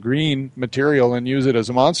in some green material and use it as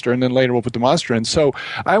a monster, and then later we'll put the monster in. So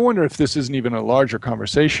I wonder if this isn't even a larger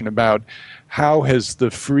conversation about how has the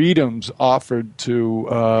freedoms offered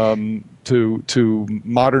to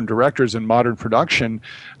modern directors and modern production,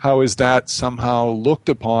 how is that somehow looked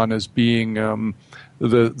upon as being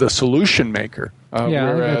the solution maker?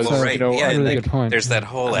 That's a really good point. There's that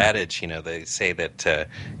whole adage, they say that,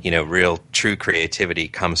 real true creativity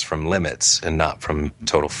comes from limits and not from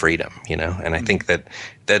total freedom, and I think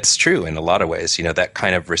that's true in a lot of ways, that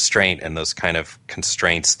kind of restraint and those kind of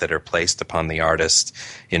constraints that are placed upon the artist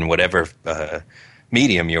in whatever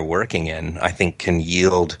medium you're working in, I think can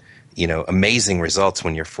yield, amazing results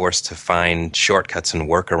when you're forced to find shortcuts and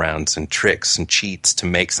workarounds and tricks and cheats to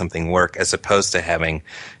make something work, as opposed to having,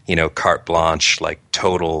 carte blanche, like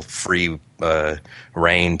total free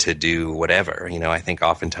reign to do whatever. I think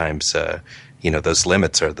oftentimes, those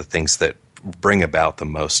limits are the things that bring about the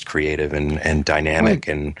most creative and dynamic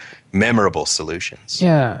and memorable solutions.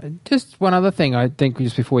 Yeah, just one other thing I think,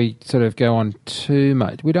 just before we sort of go on too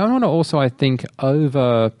much, we don't want to also, I think,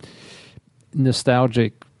 over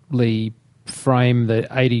nostalgically frame the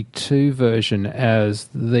 82 version as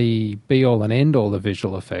the be-all and end-all of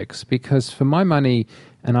visual effects, because for my money,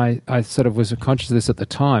 and I sort of was conscious of this at the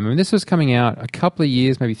time, I mean, this was coming out a couple of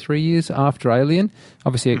years, maybe 3 years after Alien,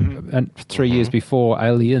 obviously 3 years before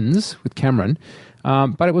Aliens with Cameron,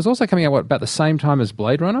 but it was also coming out, about the same time as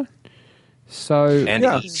Blade Runner? So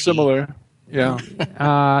And similar. Yeah.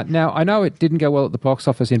 now, I know it didn't go well at the box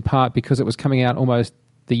office in part because it was coming out almost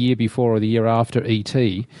the year before or the year after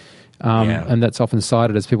E.T., and that's often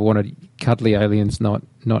cited as people wanted cuddly aliens, not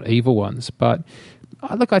evil ones. But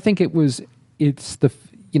look, I think it's the,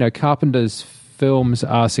 Carpenter's films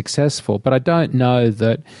are successful, but I don't know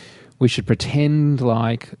that we should pretend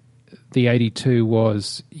like the 82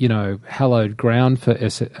 was, hallowed ground for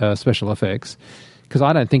special effects, because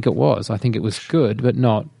I don't think it was. I think it was good, but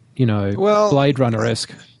not, Blade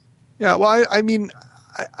Runner-esque. Yeah, well, I mean,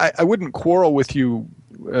 I wouldn't quarrel with you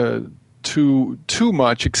too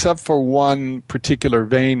much, except for one particular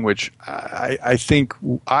vein, which I think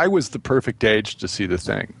I was the perfect age to see the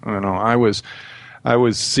thing. I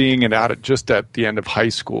was seeing it just at the end of high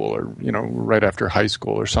school, or right after high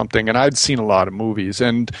school or something, and I'd seen a lot of movies,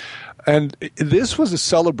 and this was a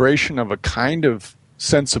celebration of a kind of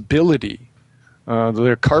sensibility.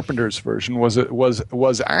 The Carpenter's version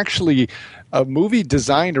was actually a movie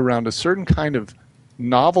designed around a certain kind of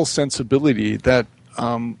novel sensibility that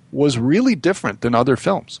was really different than other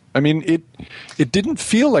films. I mean, it didn't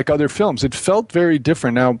feel like other films. It felt very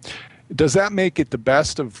different. Now, does that make it the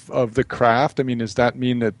best of the craft? I mean, does that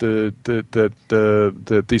mean that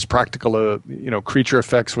these practical creature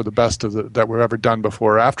effects were the best that were ever done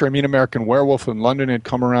before or after? I mean, American Werewolf in London had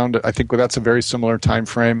come around. I think that's a very similar time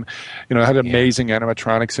frame. It had amazing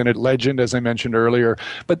animatronics in it. Legend, as I mentioned earlier,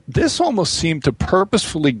 but this almost seemed to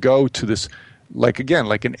purposefully go to this, like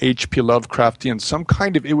an H.P. Lovecraftian, some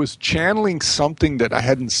kind of, it was channeling something that I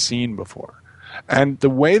hadn't seen before. And the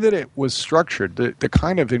way that it was structured, the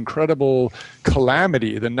kind of incredible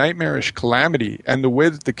calamity, the nightmarish calamity, and the way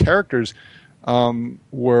that the characters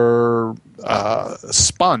were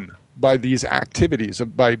spun by these activities,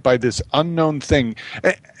 by this unknown thing,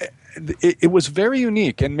 it was very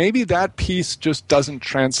unique. And maybe that piece just doesn't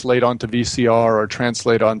translate onto VCR or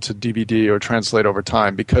translate onto DVD or translate over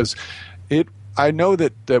time, because I know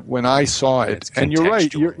that when I saw it, and you're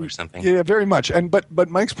right, or something. Yeah, very much. And but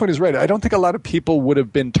Mike's point is right. I don't think a lot of people would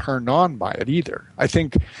have been turned on by it either. I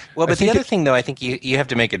think. Well, but the other thing, though, I think you have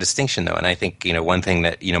to make a distinction, though, and I think one thing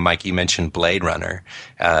that Mike, you mentioned Blade Runner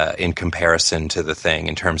in comparison to the thing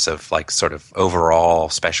in terms of like sort of overall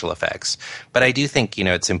special effects. But I do think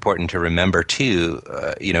it's important to remember too.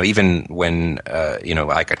 Even when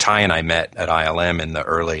like Ty and I met at ILM in the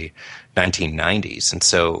early 1990s, and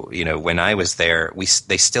so when I was there,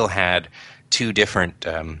 they still had two different.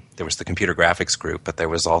 There was the computer graphics group, but there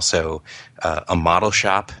was also a model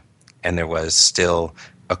shop, and there was still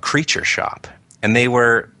a creature shop, and they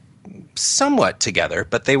were somewhat together,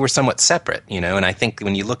 but they were somewhat separate. And I think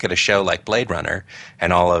when you look at a show like Blade Runner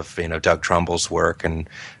and all of Doug Trumbull's work and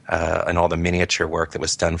all the miniature work that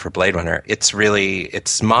was done for Blade Runner, it's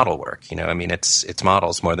model work. I mean, it's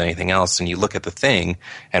models more than anything else. And you look at the thing,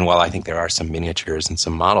 and while I think there are some miniatures and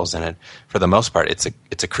some models in it, for the most part, it's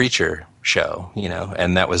a creature show.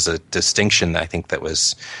 And that was a distinction I think that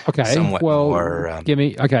was somewhat more.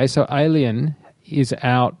 So Alien is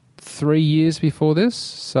out 3 years before this,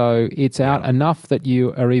 so it's out enough that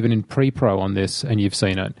you are even in pre-pro on this and you've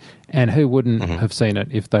seen it. And who wouldn't have seen it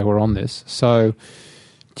if they were on this? So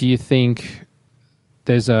do you think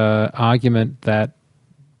there's an argument that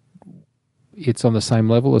it's on the same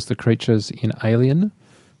level as the creatures in Alien?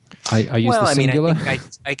 I use the singular.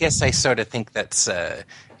 I guess I sort of think that's.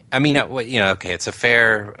 It's a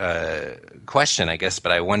fair question, I guess,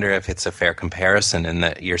 but I wonder if it's a fair comparison in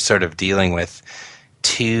that you're sort of dealing with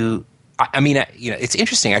two. It's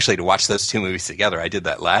interesting actually to watch those two movies together. I did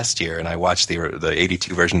that last year, and I watched the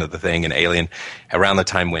 82 version of The Thing and Alien around the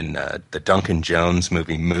time when the Duncan Jones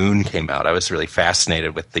movie Moon came out. I was really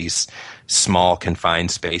fascinated with these small confined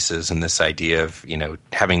spaces and this idea of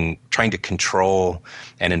trying to control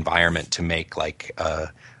an environment to make like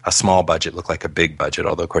a small budget look like a big budget,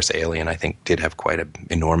 although, of course, Alien, I think, did have quite an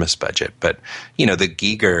enormous budget. But, the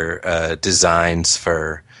Giger designs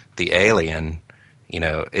for the Alien,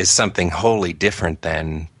 is something wholly different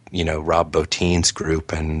than, Rob Bottin's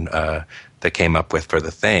group and that came up with for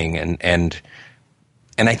the Thing. And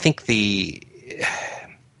I think the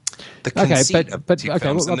conceit of the two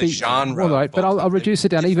films and the genre. All right, but I'll reduce it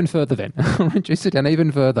down even further then. I'll reduce it down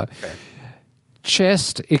even further. Okay.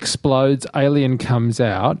 Chest explodes, alien comes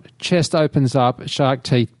out, chest opens up, shark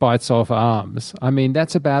teeth bites off arms. I mean,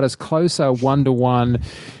 that's about as close a one-to-one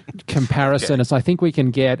comparison as I think we can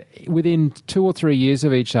get within 2 or 3 years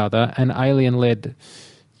of each other, an alien-led.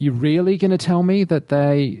 You really going to tell me that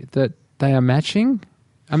they are matching?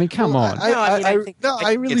 I mean, come on. I think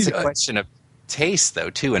it's a question of taste, though,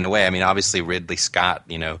 too, in a way. I mean, obviously Ridley Scott,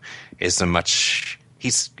 is a much...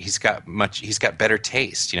 He's got better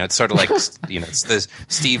taste. It's sort of like it's the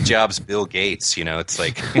Steve Jobs, Bill Gates. It's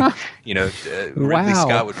like Ridley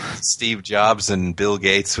Scott would be Steve Jobs and Bill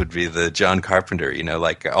Gates would be the John Carpenter.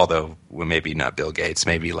 Although maybe not Bill Gates,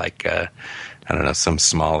 maybe like I don't know, some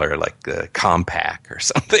smaller like Compaq or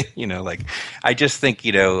something. I just think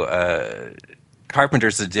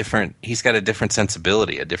Carpenter's he's got a different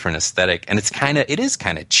sensibility, a different aesthetic, and it is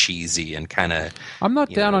kind of cheesy and kind of... I'm not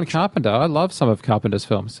down on Carpenter. I love some of Carpenter's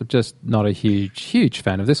films. I'm just not a huge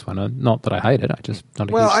fan of this one. Not that I hate it. I just not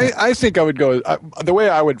a huge fan. I think I would go... the way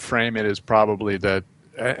I would frame it is probably that...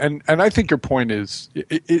 And I think your point is...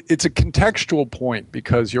 It's a contextual point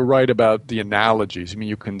because you're right about the analogies. I mean,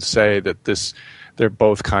 you can say that they're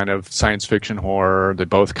both kind of science fiction horror. They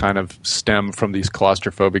both kind of stem from these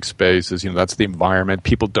claustrophobic spaces. That's the environment.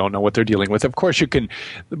 People don't know what they're dealing with. Of course, you can,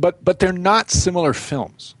 but they're not similar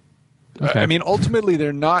films. Okay. I mean, ultimately,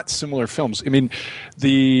 they're not similar films. I mean,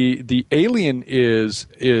 the Alien is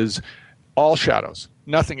all shadows.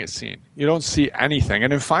 Nothing is seen. You don't see anything.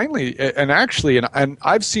 And then finally, and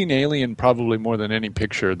I've seen Alien probably more than any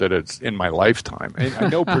picture that it's in my lifetime. I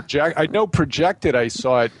know projected. I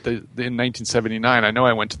saw it in 1979. I know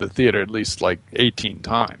I went to the theater at least like 18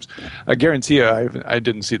 times. I guarantee you, I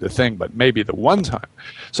didn't see The Thing, but maybe the one time.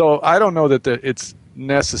 So I don't know that it's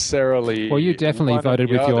necessarily. Well, you definitely voted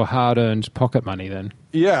with your hard-earned pocket money then.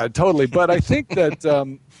 Yeah, totally. But I think that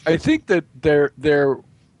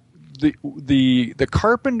the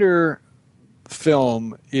Carpenter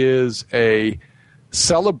film is a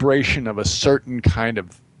celebration of a certain kind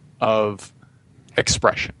of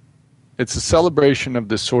expression. It's a celebration of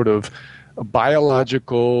this sort of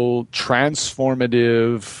biological,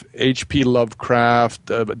 transformative, H.P. Lovecraft,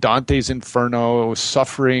 Dante's Inferno,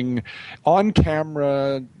 suffering on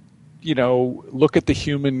camera. Look at the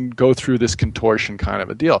human go through this contortion kind of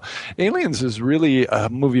a deal. Aliens is really a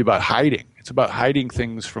movie about hiding. It's about hiding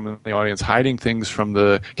things from the audience, hiding things from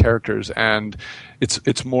the characters, and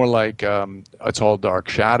it's more like it's all dark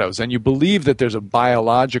shadows. And you believe that there's a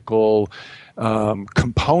biological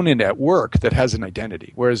component at work that has an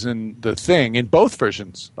identity. Whereas in The Thing, in both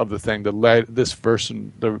versions of The Thing, this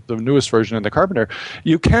version, the newest version in the Carpenter,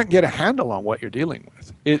 you can't get a handle on what you're dealing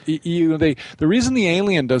with. The reason the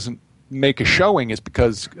Alien doesn't make a showing is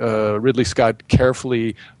because Ridley Scott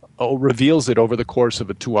carefully reveals it over the course of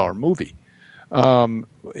a 2-hour movie. In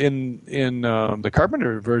the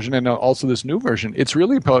Carpenter version and also this new version, it's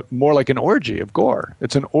really more like an orgy of gore.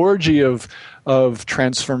 It's an orgy of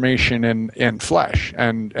transformation and flesh,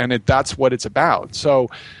 and that's what it's about. So,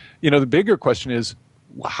 the bigger question is,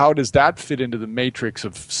 how does that fit into the matrix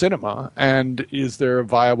of cinema, and is there a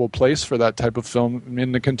viable place for that type of film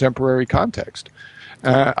in the contemporary context?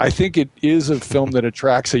 I think it is a film that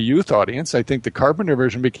attracts a youth audience. I think the Carpenter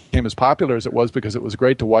version became as popular as it was because it was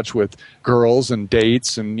great to watch with girls and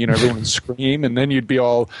dates, and everyone would scream, and then you'd be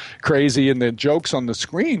all crazy. And the jokes on the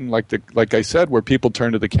screen, like I said, where people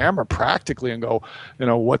turn to the camera practically and go,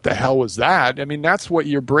 what the hell was that? I mean, that's what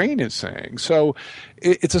your brain is saying. So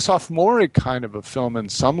it's a sophomoric kind of a film in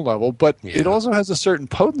some level, but it also has a certain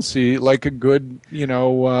potency, like a good,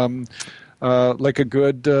 I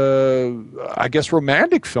guess,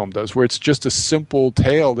 romantic film does, where it's just a simple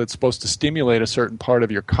tale that's supposed to stimulate a certain part of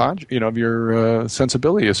your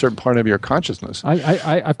sensibility, a certain part of your consciousness.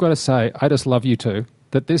 I've got to say, I just love you two.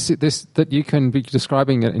 That that you can be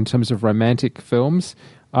describing it in terms of romantic films.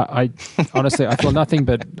 I honestly, I feel nothing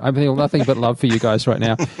but love for you guys right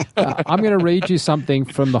now. I'm going to read you something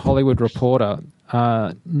from the Hollywood Reporter.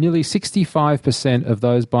 Nearly 65% of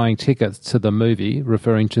those buying tickets to the movie,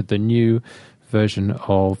 referring to the new version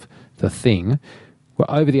of The Thing, were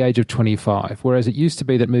over the age of 25, whereas it used to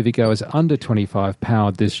be that moviegoers under 25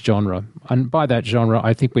 powered this genre. And by that genre,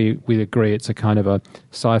 I think we agree it's a kind of a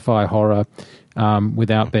sci-fi horror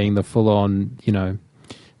without being the full-on,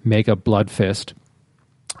 mega bloodfest.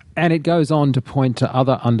 And it goes on to point to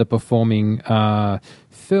other underperforming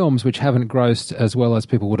films which haven't grossed as well as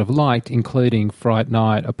people would have liked, including Fright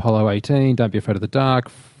Night, Apollo 18, Don't Be Afraid of the Dark,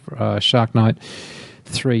 Shark Night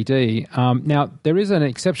 3D. Now, there is an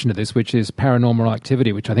exception to this, which is Paranormal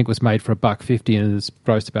Activity, which I think was made for $1.50 and has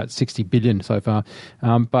grossed about $60 billion so far.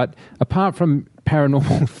 But apart from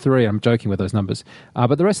Paranormal 3, I'm joking with those numbers,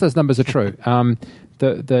 but the rest of those numbers are true.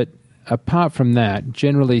 Apart from that,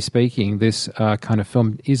 generally speaking, this kind of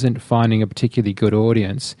film isn't finding a particularly good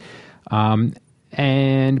audience.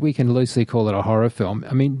 And we can loosely call it a horror film.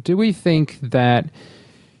 I mean, do we think that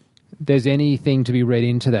there's anything to be read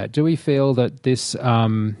into that? Do we feel that this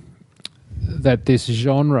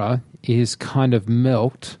genre is kind of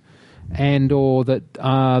milked, and or that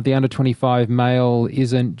the under 25 male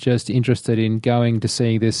isn't just interested in going to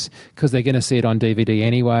see this because they're going to see it on DVD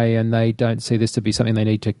anyway, and they don't see this to be something they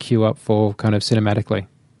need to queue up for kind of cinematically?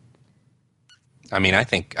 I mean, I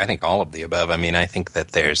think all of the above. I mean, I think that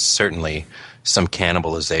there's certainly some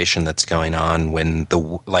cannibalization that's going on when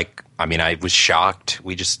I was shocked.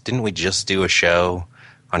 Didn't we just do a show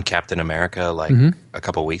on Captain America a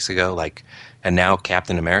couple of weeks ago? And now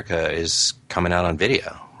Captain America is coming out on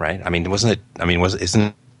video, right? I mean, isn't it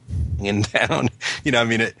in town?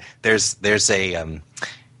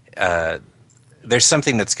 There's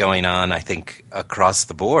something that's going on, I think, across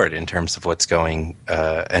the board in terms of what's going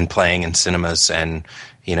and playing in cinemas. And,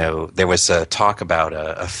 there was a talk about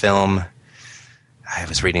a film. I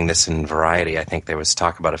was reading this in Variety. I think there was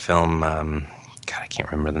talk about a film, I can't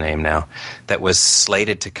remember the name now, that was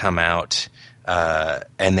slated to come out,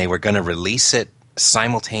 and they were going to release it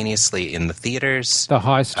simultaneously in the theaters. The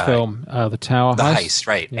heist film, the Tower Heist. The heist,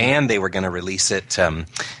 right. Yeah. And they were going to release it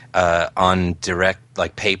on direct,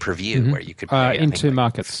 pay-per-view, where you could pay, in two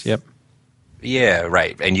markets, yep. Yeah,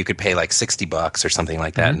 right. And you could pay $60 or something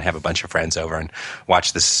like that and have a bunch of friends over and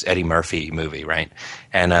watch this Eddie Murphy movie, right?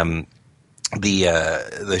 And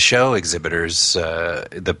the show exhibitors,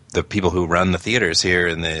 the people who run the theaters here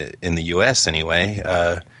in the U.S. anyway,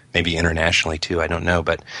 maybe internationally too, I don't know,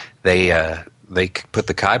 but they put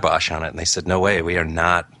the kibosh on it and they said, no way, we are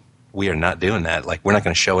not doing that. We're not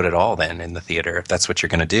going to show it at all then in the theater if that's what you're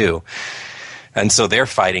going to do. And so they're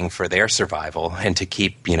fighting for their survival and to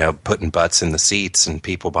keep, putting butts in the seats and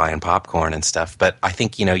people buying popcorn and stuff. But I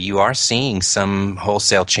think, you are seeing some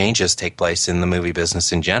wholesale changes take place in the movie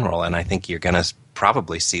business in general. And I think you're going to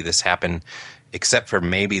probably see this happen, except for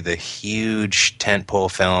maybe the huge tentpole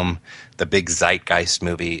film, the big zeitgeist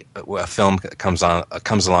movie, a film comes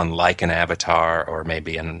along like an Avatar or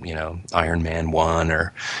maybe an Iron Man 1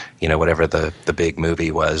 or whatever the big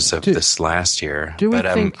movie was of this last year.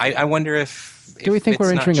 I wonder if do we think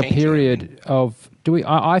we're entering a period of?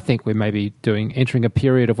 I think we may be entering a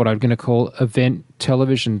period of what I'm going to call event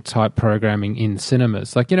television type programming in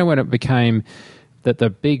cinemas. When it became that the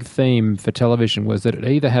big theme for television was that it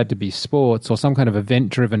either had to be sports or some kind of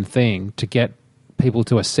event-driven thing to get people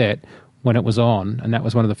to a set when it was on, and that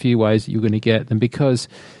was one of the few ways that you were going to get them. Because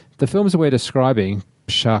the films that we're describing,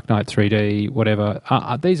 Shark Night 3D, whatever,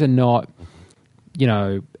 these are not,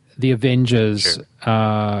 the Avengers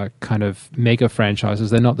kind of mega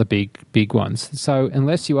franchises. They're not the big ones. So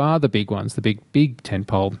unless you are the big ones, the big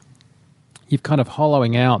tentpole, you've kind of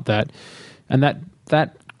hollowing out that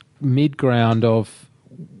mid-ground of,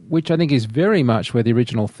 which I think is very much where the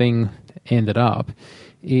original thing ended up,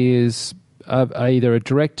 is either a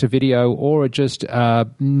direct-to-video or just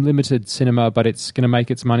limited cinema, but it's going to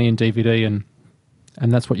make its money in DVD,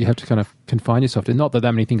 and that's what you have to kind of confine yourself to. Not that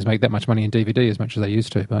many things make that much money in DVD as much as they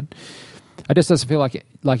used to, but it just doesn't feel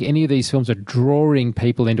like any of these films are drawing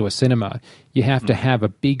people into a cinema. You have to have a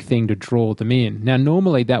big thing to draw them in. Now,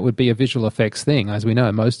 normally that would be a visual effects thing, as we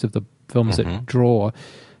know, most of the films that draw.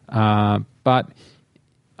 But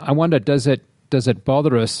I wonder, does it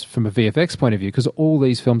bother us from a VFX point of view? Because all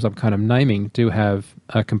these films I'm kind of naming do have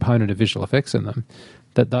a component of visual effects in them,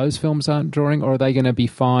 that those films aren't drawing, or are they going to be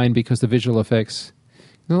fine because the visual effects...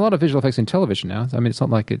 There's a lot of visual effects in television now. I mean, it's not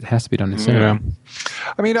like it has to be done in cinema.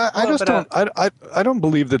 I mean, I don't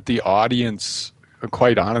believe that the audience,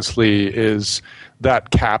 quite honestly, is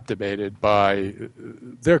that captivated by...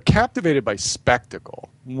 They're captivated by spectacle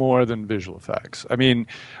more than visual effects. I mean,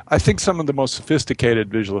 I think some of the most sophisticated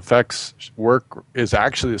visual effects work is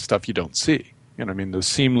actually the stuff you don't see. I mean, the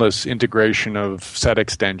seamless integration of set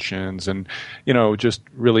extensions and, just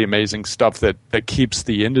really amazing stuff that keeps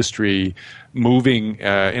the industry moving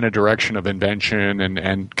in a direction of invention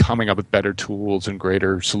and coming up with better tools and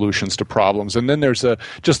greater solutions to problems. And then there's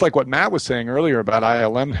just like what Matt was saying earlier about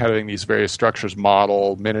ILM having these various structures,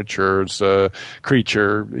 model, miniatures,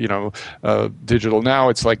 creature, digital. Now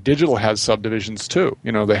it's like digital has subdivisions too.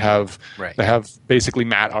 They have basically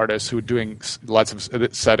matte artists who are doing lots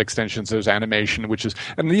of set extensions. There's animation,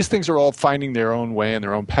 and these things are all finding their own way and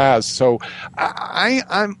their own paths. So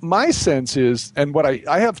my sense is, and what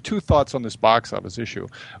I have two thoughts on this box office issue.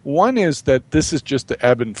 One is that this is just the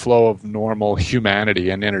ebb and flow of normal humanity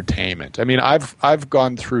and entertainment. I mean, I've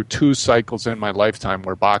gone through 2 cycles in my lifetime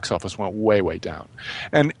where box office went way, way down.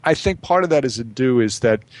 And I think part of that is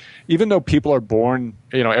that even though people are born,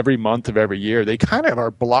 every month of every year, they kind of are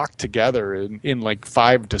blocked together in like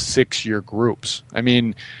 5 to 6 year groups. I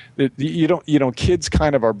mean, kids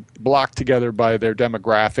kind of are blocked together by their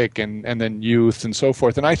demographic and then youth and so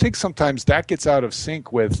forth. And I think sometimes that gets out of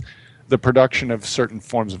sync with the production of certain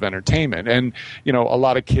forms of entertainment. And, a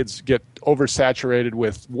lot of kids get oversaturated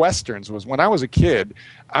with Westerns. When I was a kid,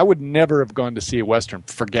 I would never have gone to see a Western.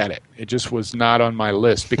 Forget it. It just was not on my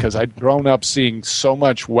list because I'd grown up seeing so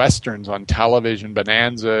much Westerns on television,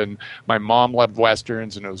 Bonanza, and my mom loved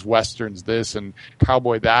Westerns, and it was Westerns this and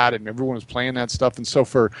Cowboy that, and everyone was playing that stuff. And so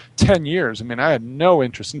for 10 years, I had no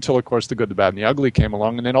interest until, of course, The Good, the Bad, and the Ugly came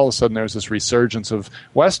along, and then all of a sudden there was this resurgence of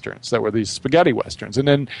Westerns that were these spaghetti Westerns. And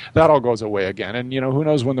then that all goes away again. And, who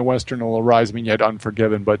knows when the Western will arise. You had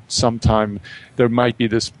Unforgiven, but sometime there might be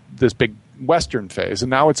this big Western phase, and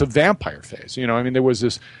now it's a vampire phase. There was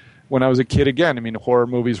this when I was a kid again. Horror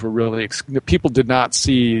movies were really people did not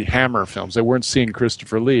see Hammer films. They weren't seeing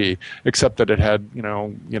Christopher Lee, except that it had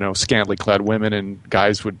scantily clad women, and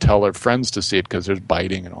guys would tell their friends to see it because there's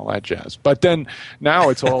biting and all that jazz. But then now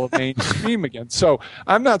it's all mainstream again. So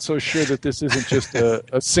I'm not so sure that this isn't just a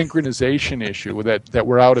synchronization issue that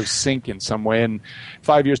we're out of sync in some way, and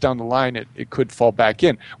 5 years down the line it could fall back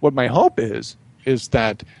in. What my hope is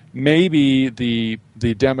that maybe the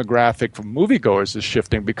demographic for moviegoers is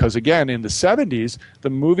shifting because, again, in the 70s, the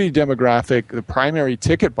movie demographic, the primary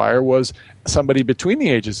ticket buyer was somebody between the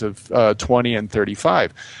ages of 20 and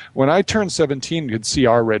 35. When I turned 17 and could see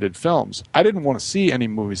R-rated films, I didn't want to see any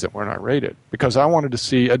movies that were not rated because I wanted to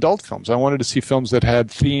see adult films. I wanted to see films that had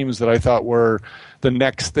themes that I thought were the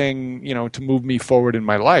next thing, to move me forward in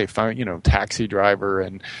my life. Taxi Driver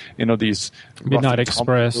and, these Midnight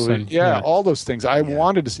Express. And, all those things. I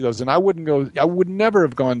wanted to see those, and I would never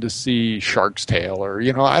have gone to see Shark's Tale or,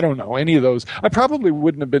 I don't know, any of those. I probably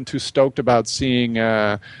wouldn't have been too stoked about seeing,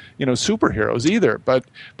 superheroes either. But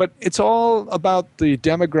it's all about the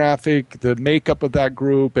demographic, the makeup of that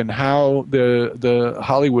group, and how the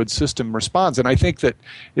Hollywood system responds. And I think that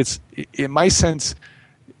it's, in my sense,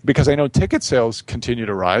 because I know ticket sales continue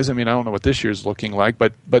to rise. I don't know what this year's looking like,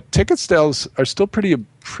 but ticket sales are still pretty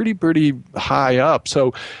high up.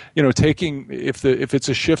 So, taking if it's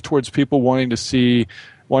a shift towards people wanting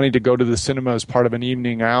to go to the cinema as part of an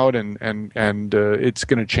evening out, and it's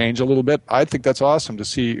going to change a little bit. I think that's awesome to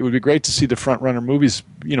see. It would be great to see the front runner movies,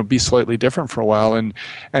 be slightly different for a while. And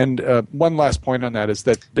one last point on that is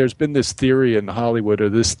that there's been this theory in Hollywood, or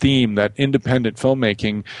this theme, that independent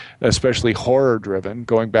filmmaking, especially horror driven,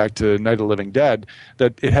 going back to Night of the Living Dead,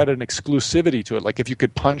 that it had an exclusivity to it. Like if you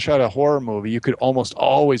could punch out a horror movie, you could almost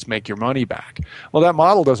always make your money back. Well, that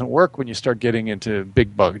model doesn't work when you start getting into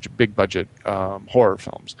big budget horror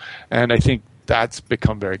films. And I think that's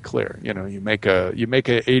become very clear. You make a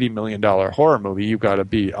 $80 million horror movie, you've got to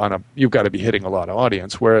be hitting a lot of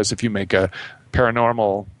audience. Whereas if you make a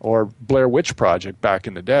paranormal or Blair Witch Project back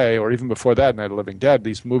in the day, or even before that, Night of the Living Dead,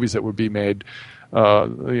 these movies that would be made,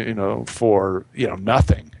 for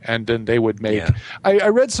nothing, and then they would make. Yeah. I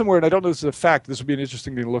read somewhere, and I don't know if this is a fact. This would be an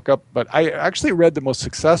interesting thing to look up. But I actually read the most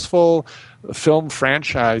successful film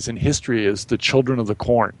franchise in history is The Children of the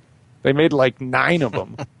Corn. They made like 9 of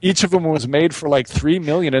them. Each of them was made for like $3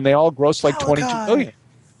 million, and they all grossed like $22 million.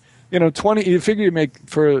 You figure you make,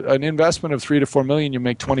 for an investment of $3 to $4 million, you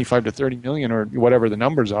make $25 to $30 million, or whatever the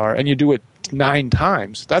numbers are, and you do it 9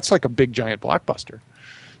 times. That's like a big giant blockbuster.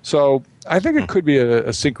 So I think it could be a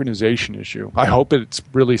synchronization issue. I hope it's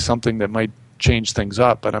really something that might change things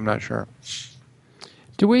up, but I'm not sure.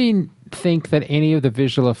 Do we think that any of the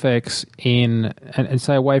visual effects and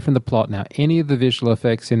say away from the plot now, any of the visual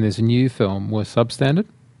effects in this new film were substandard?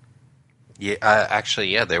 Yeah,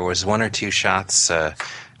 actually, there was 1 or 2 shots.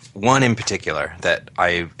 One in particular that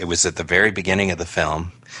it was at the very beginning of the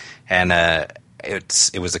film, and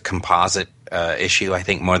it was a composite issue, I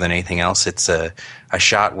think, more than anything else. It's a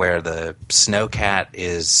shot where the snowcat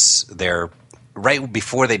is there right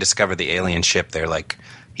before they discover the alien ship. They're like,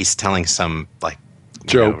 he's telling some like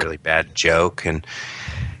joke, really bad joke, and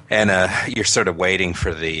you're sort of waiting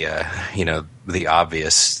for the the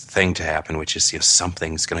obvious thing to happen, which is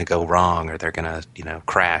something's going to go wrong, or they're going to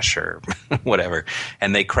crash or whatever.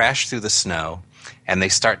 And they crash through the snow, and they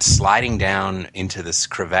start sliding down into this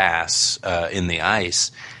crevasse in the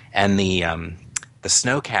ice, and the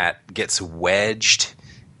snowcat gets wedged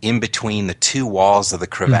in between the two walls of the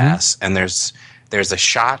crevasse, and there's a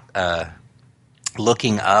shot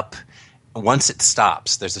looking up. Once it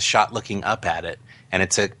stops, there's a shot looking up at it, and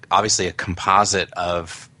it's obviously a composite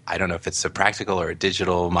of, I don't know if it's a practical or a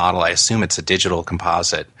digital model. I assume it's a digital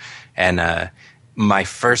composite. And the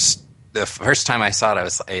first time I saw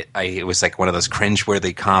it, it was like one of those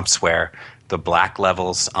cringeworthy comps where the black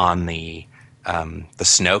levels on the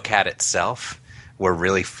snowcat itself were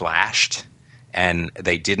really flashed, and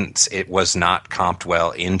it was not comped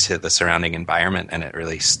well into the surrounding environment, and it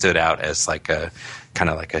really stood out as like a kind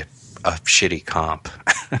of like a shitty comp.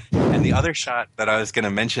 And the other shot that I was going to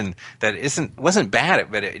mention that wasn't bad,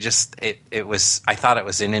 but it was, I thought it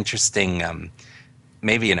was an interesting,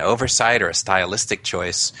 maybe an oversight or a stylistic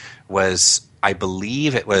choice, was I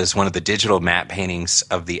believe it was one of the digital matte paintings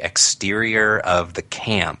of the exterior of the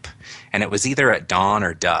camp, and it was either at dawn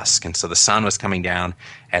or dusk, and so the sun was coming down,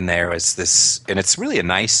 and there was this, and it's really a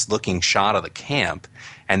nice looking shot of the camp,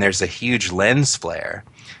 and there's a huge lens flare,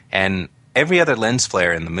 and every other lens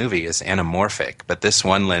flare in the movie is anamorphic, but this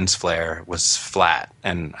one lens flare was flat,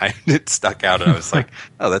 and it stuck out, and I was like,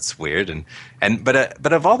 "Oh, that's weird."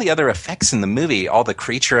 But of all the other effects in the movie, all the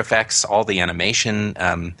creature effects, all the animation,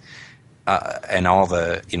 and all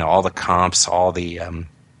the comps, all the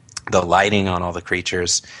lighting on all the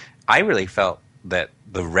creatures, I really felt that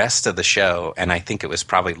the rest of the show, and I think it was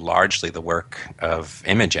probably largely the work of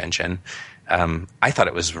Image Engine. I thought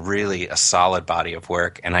it was really a solid body of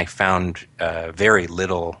work, and I found very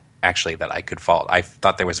little, actually, that I could fault. I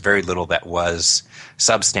thought there was very little that was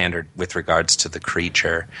substandard with regards to the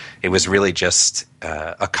creature. It was really just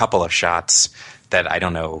a couple of shots that, I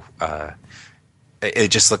don't know, it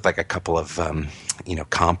just looked like a couple of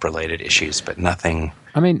comp-related issues, but nothing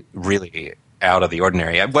really out of the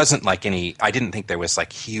ordinary. It wasn't like I didn't think there was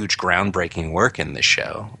like huge groundbreaking work in this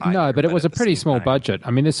show. No, but it was a pretty small budget.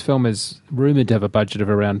 I mean, this film is rumored to have a budget of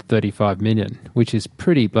around $35 million, which is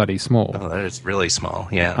pretty bloody small. Oh, that is really small,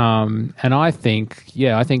 yeah. And I think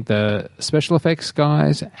the special effects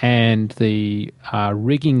guys and the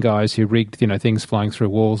rigging guys who rigged, things flying through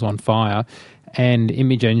walls on fire, and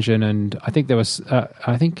Image Engine, and I think there was,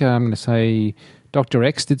 I'm going to say, Dr.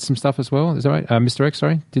 X did some stuff as well. Is that right? Mr. X,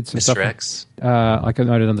 sorry, did some stuff. Mr. X. I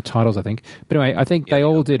noted on the titles, I think. But anyway, I think they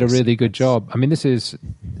all did a really good job. I mean, this is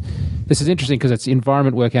interesting because it's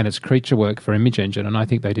environment work and it's creature work for Image Engine, and I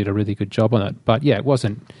think they did a really good job on it. But yeah,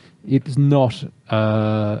 it's not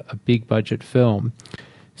a big budget film.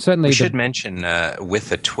 Certainly, we should mention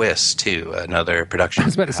With a Twist too, another production. I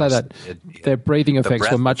was about to say that their breathing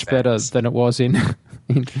effects were much better than it was in.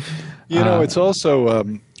 It's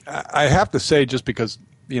also. I have to say, just because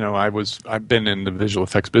I've been in the visual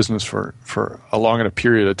effects business for a long enough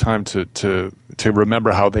period of time to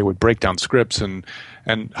remember how they would break down scripts and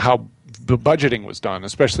how the budgeting was done,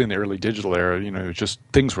 especially in the early digital era. Just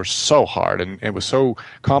things were so hard and it was so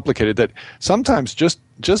complicated that sometimes just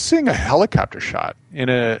seeing a helicopter shot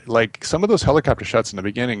like some of those helicopter shots in the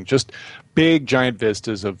beginning, just big giant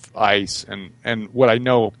vistas of ice and what I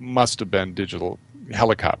know must have been digital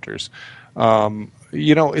helicopters.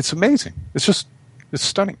 It's amazing. It's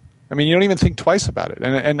stunning. I mean, you don't even think twice about it.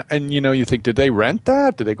 And you think, did they rent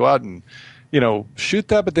that? Did they go out and, shoot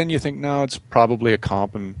that? But then you think, no, it's probably a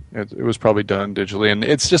comp, and it was probably done digitally. And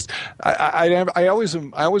it's just, I always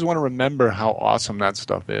want to remember how awesome that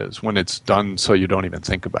stuff is when it's done, so you don't even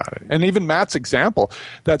think about it. And even Matt's example,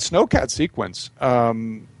 that snowcat sequence,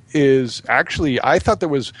 is actually, I thought there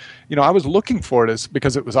was, I was looking for it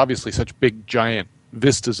because it was obviously such big, giant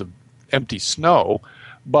vistas of empty snow,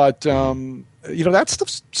 but that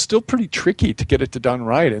stuff's still pretty tricky to get it done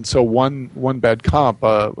right. And so one bad comp,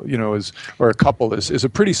 or a couple is a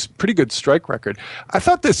pretty good strike record. I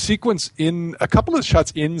thought this sequence in a couple of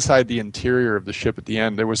shots inside the interior of the ship at the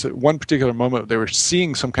end, there was one particular moment they were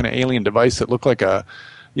seeing some kind of alien device that looked like a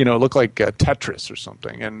Tetris or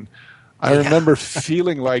something, and I remember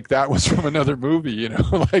feeling like that was from another movie,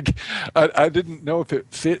 like I didn't know if it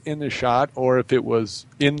fit in the shot or if it was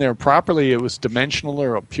in there properly. It was dimensional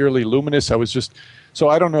or purely luminous. I was just So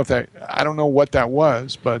I don't know what that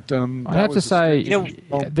was, but I have to say,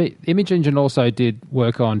 the Image Engine also did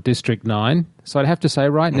work on District 9. So I'd have to say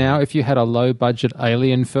right now, if you had a low-budget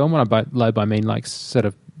Alien film, and by low I mean like sort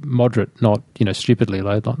of moderate, not stupidly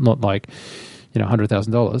low, not like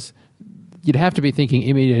 $100,000, you'd have to be thinking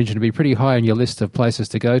Image Engine would be pretty high on your list of places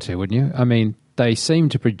to go to, wouldn't you? I mean, they seem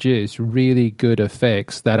to produce really good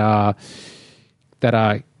effects that are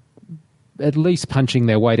at least punching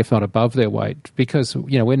their weight, if not above their weight, because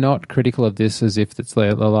we're not critical of this as if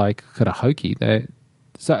they're like kind of hokey.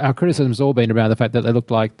 So our criticism's all been around the fact that they looked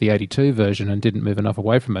like the 82 version and didn't move enough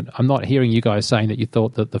away from it. I'm not hearing you guys saying that you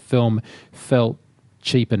thought that the film felt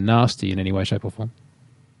cheap and nasty in any way, shape, or form.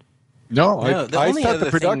 No, I thought the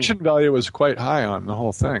production value was quite high on the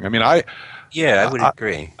whole thing. I mean, I would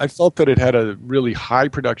agree. I felt that it had a really high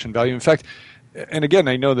production value. In fact, and again,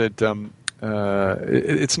 I know that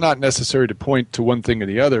it's not necessary to point to one thing or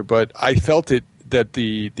the other, but I felt that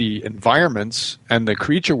the environments and the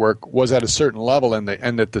creature work was at a certain level, and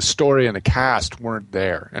that the story and the cast weren't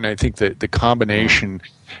there. And I think that the combination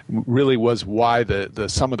really was why the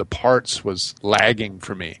sum of the parts was lagging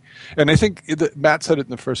for me. And I think Matt said it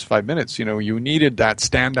in the first 5 minutes. You needed that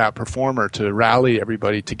standout performer to rally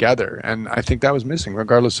everybody together, and I think that was missing,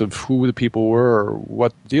 regardless of who the people were or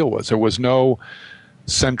what the deal was. There was no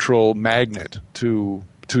central magnet to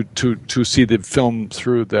see the film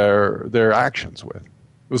through their actions with.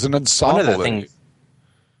 It was an ensemble.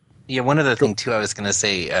 One other thing too, I was going to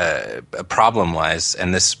say, problem-wise,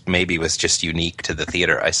 and this maybe was just unique to the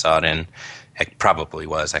theater I saw it in. It probably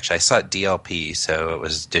was, actually. I saw it DLP, so it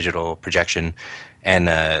was digital projection, and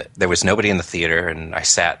there was nobody in the theater, and I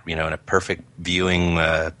sat, in a perfect viewing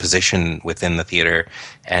position within the theater,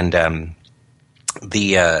 and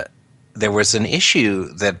there was an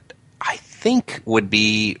issue that I think would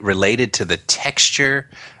be related to the texture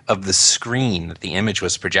of the screen that the image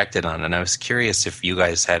was projected on. And I was curious if you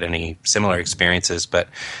guys had any similar experiences, but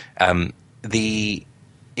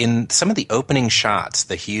in some of the opening shots,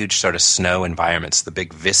 the huge sort of snow environments, the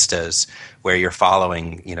big vistas where you're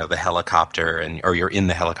following, the helicopter or you're in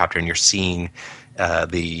the helicopter and you're seeing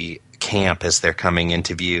the camp as they're coming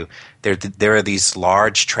into view. There are these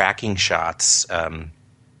large tracking shots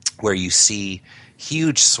where you see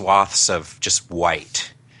huge swaths of just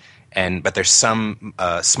white, but there's some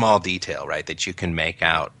small detail, right, that you can make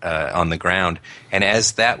out on the ground. And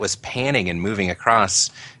as that was panning and moving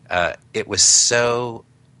across, it was so,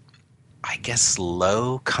 I guess,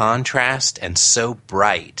 low contrast and so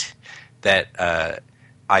bright that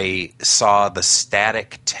I saw the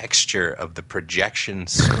static texture of the projection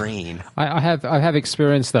screen. I have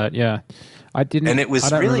experienced that. Yeah, I didn't, and it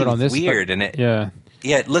was really on this, weird. But, and it, yeah.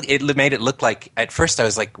 Yeah, it made it look like, at first I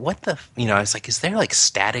was like, what the, I was like, is there like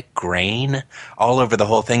static grain all over the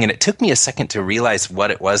whole thing? And it took me a second to realize what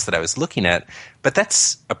it was that I was looking at, but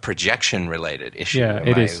that's a projection related issue. Yeah,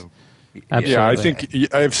 it is. Absolutely. Yeah, I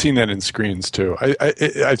think I've seen that in screens too.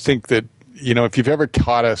 I think that, if you've ever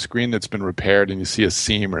caught a screen that's been repaired and you see a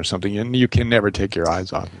seam or something, you can never take your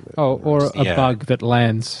eyes off of it. Oh, or a bug that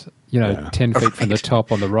lands 10 feet from the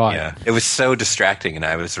top on the right. Yeah, it was so distracting, and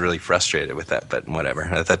I was really frustrated with that. But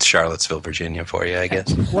whatever, that's Charlottesville, Virginia, for you, I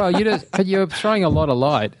guess. Well, you're throwing a lot of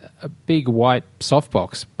light, a big white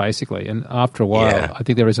softbox, basically, and after a while, I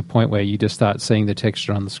think there is a point where you just start seeing the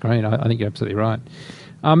texture on the screen. I think you're absolutely right.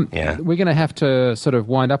 We're going to have to sort of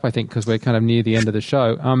wind up, I think, because we're kind of near the end of the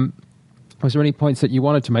show. Was there any points that you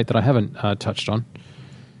wanted to make that I haven't touched on,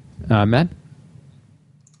 Matt?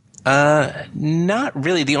 Not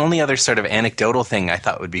really. The only other sort of anecdotal thing I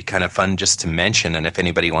thought would be kind of fun just to mention, and if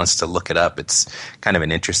anybody wants to look it up, it's kind of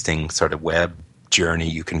an interesting sort of web journey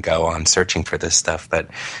you can go on searching for this stuff. But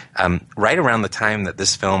right around the time that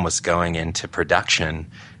this film was going into production,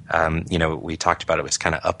 we talked about it was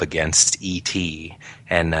kind of up against E.T.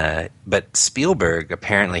 But Spielberg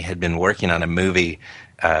apparently had been working on a movie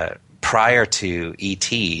prior to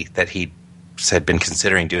E.T. that he had been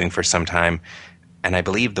considering doing for some time. And I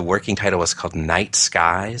believe the working title was called Night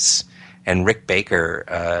Skies. And Rick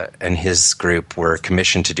Baker and his group were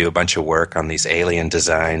commissioned to do a bunch of work on these alien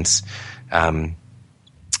designs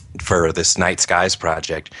for this Night Skies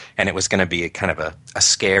project. And it was going to be kind of a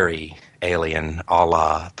scary alien a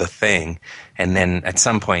la The Thing. And then at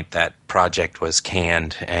some point that project was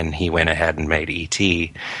canned and he went ahead and made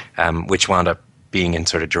E.T., which wound up being in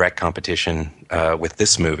sort of direct competition with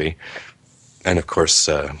this movie. And, of course,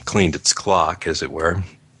 cleaned its clock, as it were,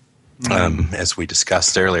 as we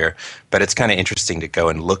discussed earlier. But it's kind of interesting to go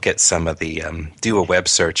and look at some of the do a web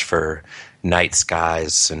search for Night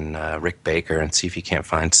Skies and Rick Baker and see if you can't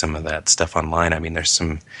find some of that stuff online. I mean, it's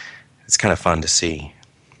kind of fun to see.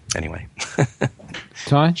 Anyway.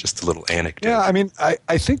 Ty? Just a little anecdote. Yeah, I mean,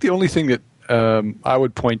 I think the only thing that I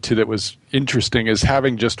would point to that was interesting is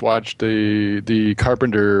having just watched the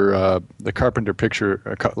Carpenter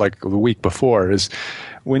picture like the week before is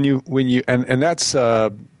when you and that's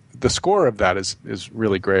the score of that is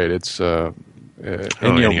really great. It's Ennio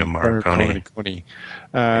Morricone.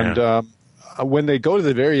 And when they go to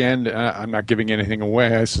the very end, I'm not giving anything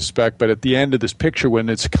away, I suspect, but at the end of this picture, when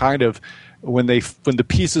it's kind of when the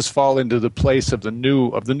pieces fall into the place of the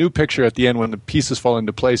new picture at the end, when the pieces fall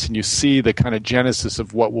into place, and you see the kind of genesis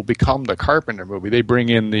of what will become the Carpenter movie, they bring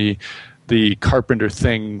in the Carpenter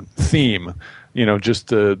theme. Just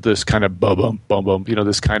this kind of bum bum bum,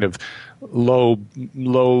 this kind of low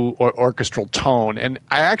orchestral tone. And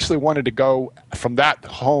I actually wanted to go from that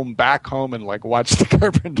back home and like watch the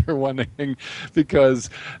Carpenter one thing, because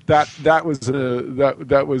that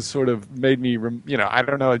was sort of made me, I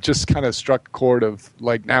don't know, it just kind of struck a chord of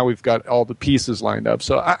like, now we've got all the pieces lined up.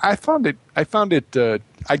 So I found it.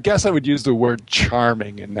 I guess I would use the word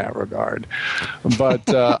charming in that regard, but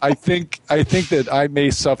I think that I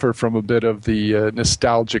may suffer from a bit of the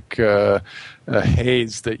nostalgic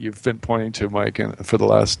haze that you've been pointing to, Mike, for the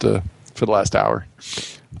last hour.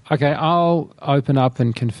 Okay, I'll open up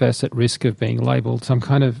and confess at risk of being labelled some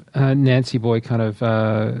kind of Nancy boy kind of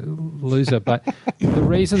loser, but the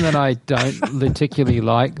reason that I don't particularly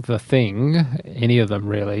like The Thing, any of them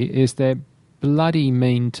really, is they're bloody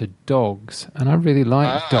mean to dogs, and I really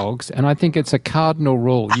like dogs, and I think it's a cardinal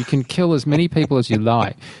rule. You can kill as many people as you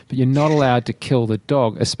like, but you're not allowed to kill the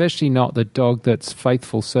dog, especially not the dog that's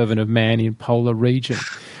faithful servant of man in polar region.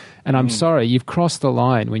 And I'm sorry, you've crossed the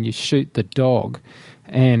line when you shoot the dog,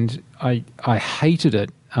 and I hated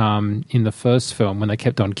it in the first film when they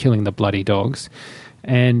kept on killing the bloody dogs,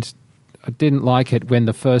 and I didn't like it when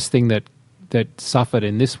the first thing that suffered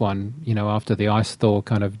in this one, after the ice thaw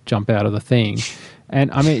kind of jump out of the thing.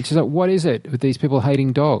 And I mean, it's just like, what is it with these people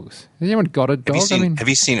hating dogs? Has anyone got a dog? Have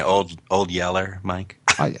you seen Old Yeller, Mike?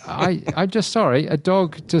 I'm just sorry. A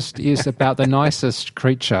dog just is about the nicest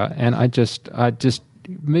creature, and I just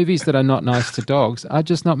movies that are not nice to dogs are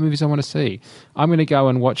just not movies I want to see. I'm going to go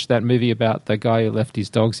and watch that movie about the guy who left his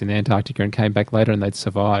dogs in Antarctica and came back later and they'd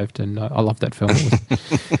survived, and I love that film.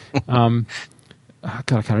 God, I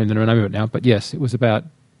can't remember the name of it now, but yes, it was about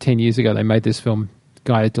 10 years ago they made this film. The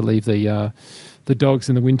guy had to leave the dogs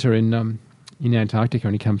in the winter in Antarctica,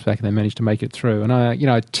 and he comes back and they managed to make it through. And I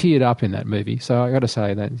teared up in that movie. So I got to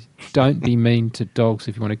say that don't be mean to dogs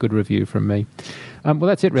if you want a good review from me. Well,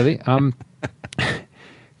 that's it really.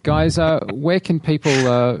 Guys, where can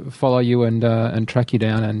people follow you and track you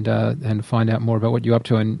down and find out more about what you're up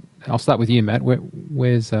to? And I'll start with you, Matt.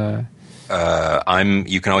 Where's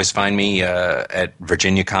you can always find me at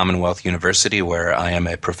Virginia Commonwealth University, where I am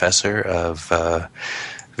a professor of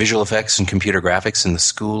visual effects and computer graphics in the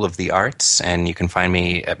School of the Arts. And you can find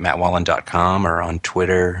me at mattwallin.com or on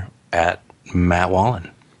Twitter at mattwallin.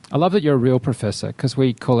 I love that you're a real professor, because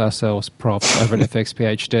we call ourselves profs over at FX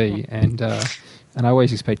PhD, and I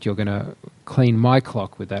always expect you're going to clean my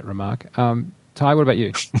clock with that remark. Ty, what about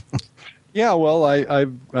you? Yeah, well, I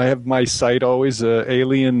have my site always,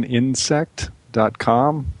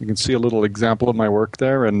 alieninsect.com. You can see a little example of my work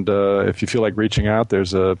there, and if you feel like reaching out,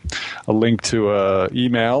 there's a link to an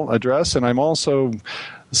email address, and I'm also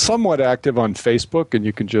somewhat active on Facebook, and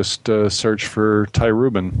you can just search for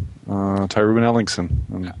TyRuben Ellingson,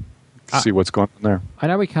 and see what's going on there. I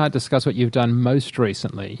know we can't discuss what you've done most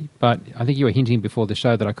recently, but I think you were hinting before the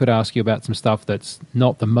show that I could ask you about some stuff that's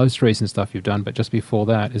not the most recent stuff you've done, but just before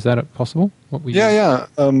that. Is that possible? Yeah.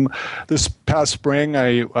 This past spring,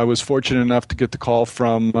 I was fortunate enough to get the call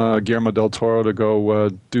from Guillermo del Toro to go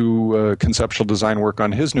do conceptual design work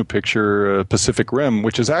on his new picture, Pacific Rim,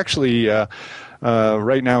 which is actually right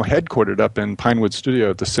now headquartered up in Pinewood Studio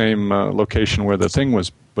at the same location where The Thing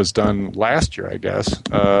was done last year, I guess.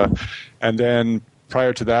 And then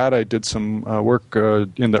prior to that, I did some work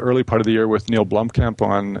in the early part of the year with Neil Blomkamp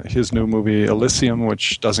on his new movie Elysium,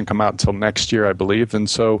 which doesn't come out until next year, I believe. And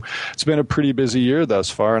so it's been a pretty busy year thus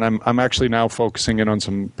far, and I'm actually now focusing in on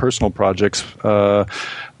some personal projects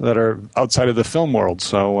that are outside of the film world.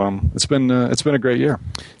 So it's been a great year.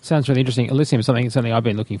 Sounds really interesting. Elysium is something I've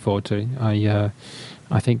been looking forward to.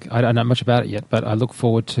 I think I don't know much about it yet, but I look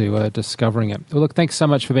forward to discovering it. Well, look, thanks so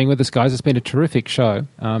much for being with us, guys. It's been a terrific show,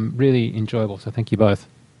 really enjoyable. So thank you both.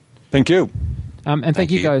 Thank you. And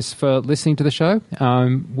thank you guys for listening to the show.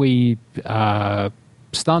 We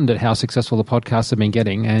stunned at how successful the podcasts have been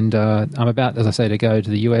getting, and I'm about, as I say, to go to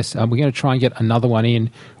the US. We're going to try and get another one in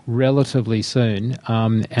relatively soon,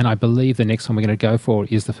 and I believe the next one we're going to go for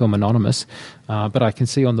is the film Anonymous, but I can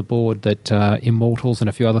see on the board that Immortals and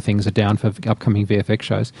a few other things are down for upcoming VFX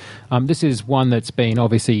shows. This is one that's been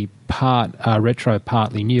obviously part retro,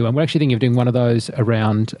 partly new, and we're actually thinking of doing one of those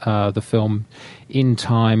around the film In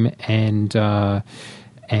Time and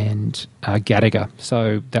Gattaca.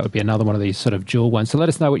 So that would be another one of these sort of dual ones. So let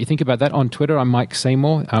us know what you think about that on Twitter. I'm Mike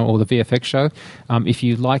Seymour, or the VFX Show. If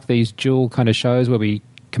you like these dual kind of shows where we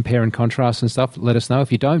compare and contrast and stuff, let us know. If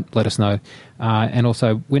you don't, let us know. And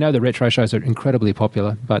also, we know the retro shows are incredibly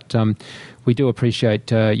popular, but we do appreciate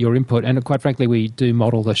your input. And quite frankly, we do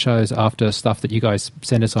model the shows after stuff that you guys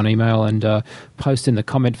send us on email and post in the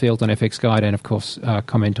comment field on FX Guide, and of course,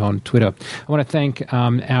 comment on Twitter. I want to thank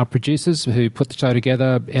our producers who put the show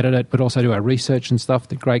together, edit it, but also do our research and stuff.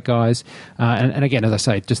 The great guys. And again, as I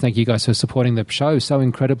say, just thank you guys for supporting the show so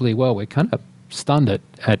incredibly well. We're kind of stunned at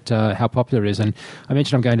how popular it is. And I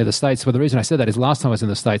mentioned I'm going to the States. Well, the reason I said that is last time I was in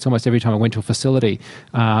the States, almost every time I went to a facility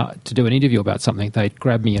to do an interview about something, they'd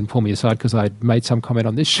grab me and pull me aside because I'd made some comment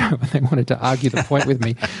on this show and they wanted to argue the point with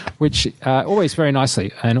me, which always very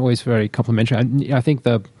nicely and always very complimentary. And I think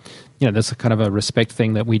there's a kind of a respect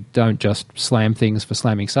thing that we don't just slam things for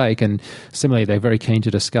slamming's sake, and similarly, they're very keen to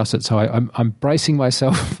discuss it. So I'm bracing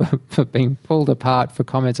myself for being pulled apart for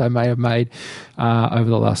comments I may have made over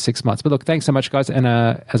the last 6 months. But look, thanks so much, guys. And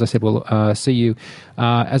as I said, we'll see you,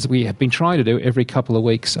 as we have been trying to do, every couple of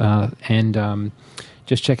weeks. And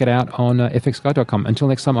just check it out on fxguide.com. Until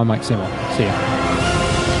next time, I'm Mike Seymour. See ya.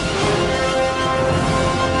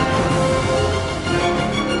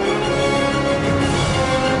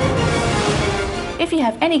 If you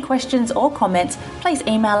have any questions or comments, please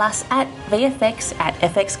email us at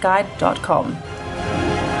vfx@fxguide.com.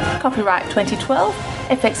 Copyright 2012,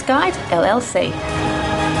 FX Guide, LLC.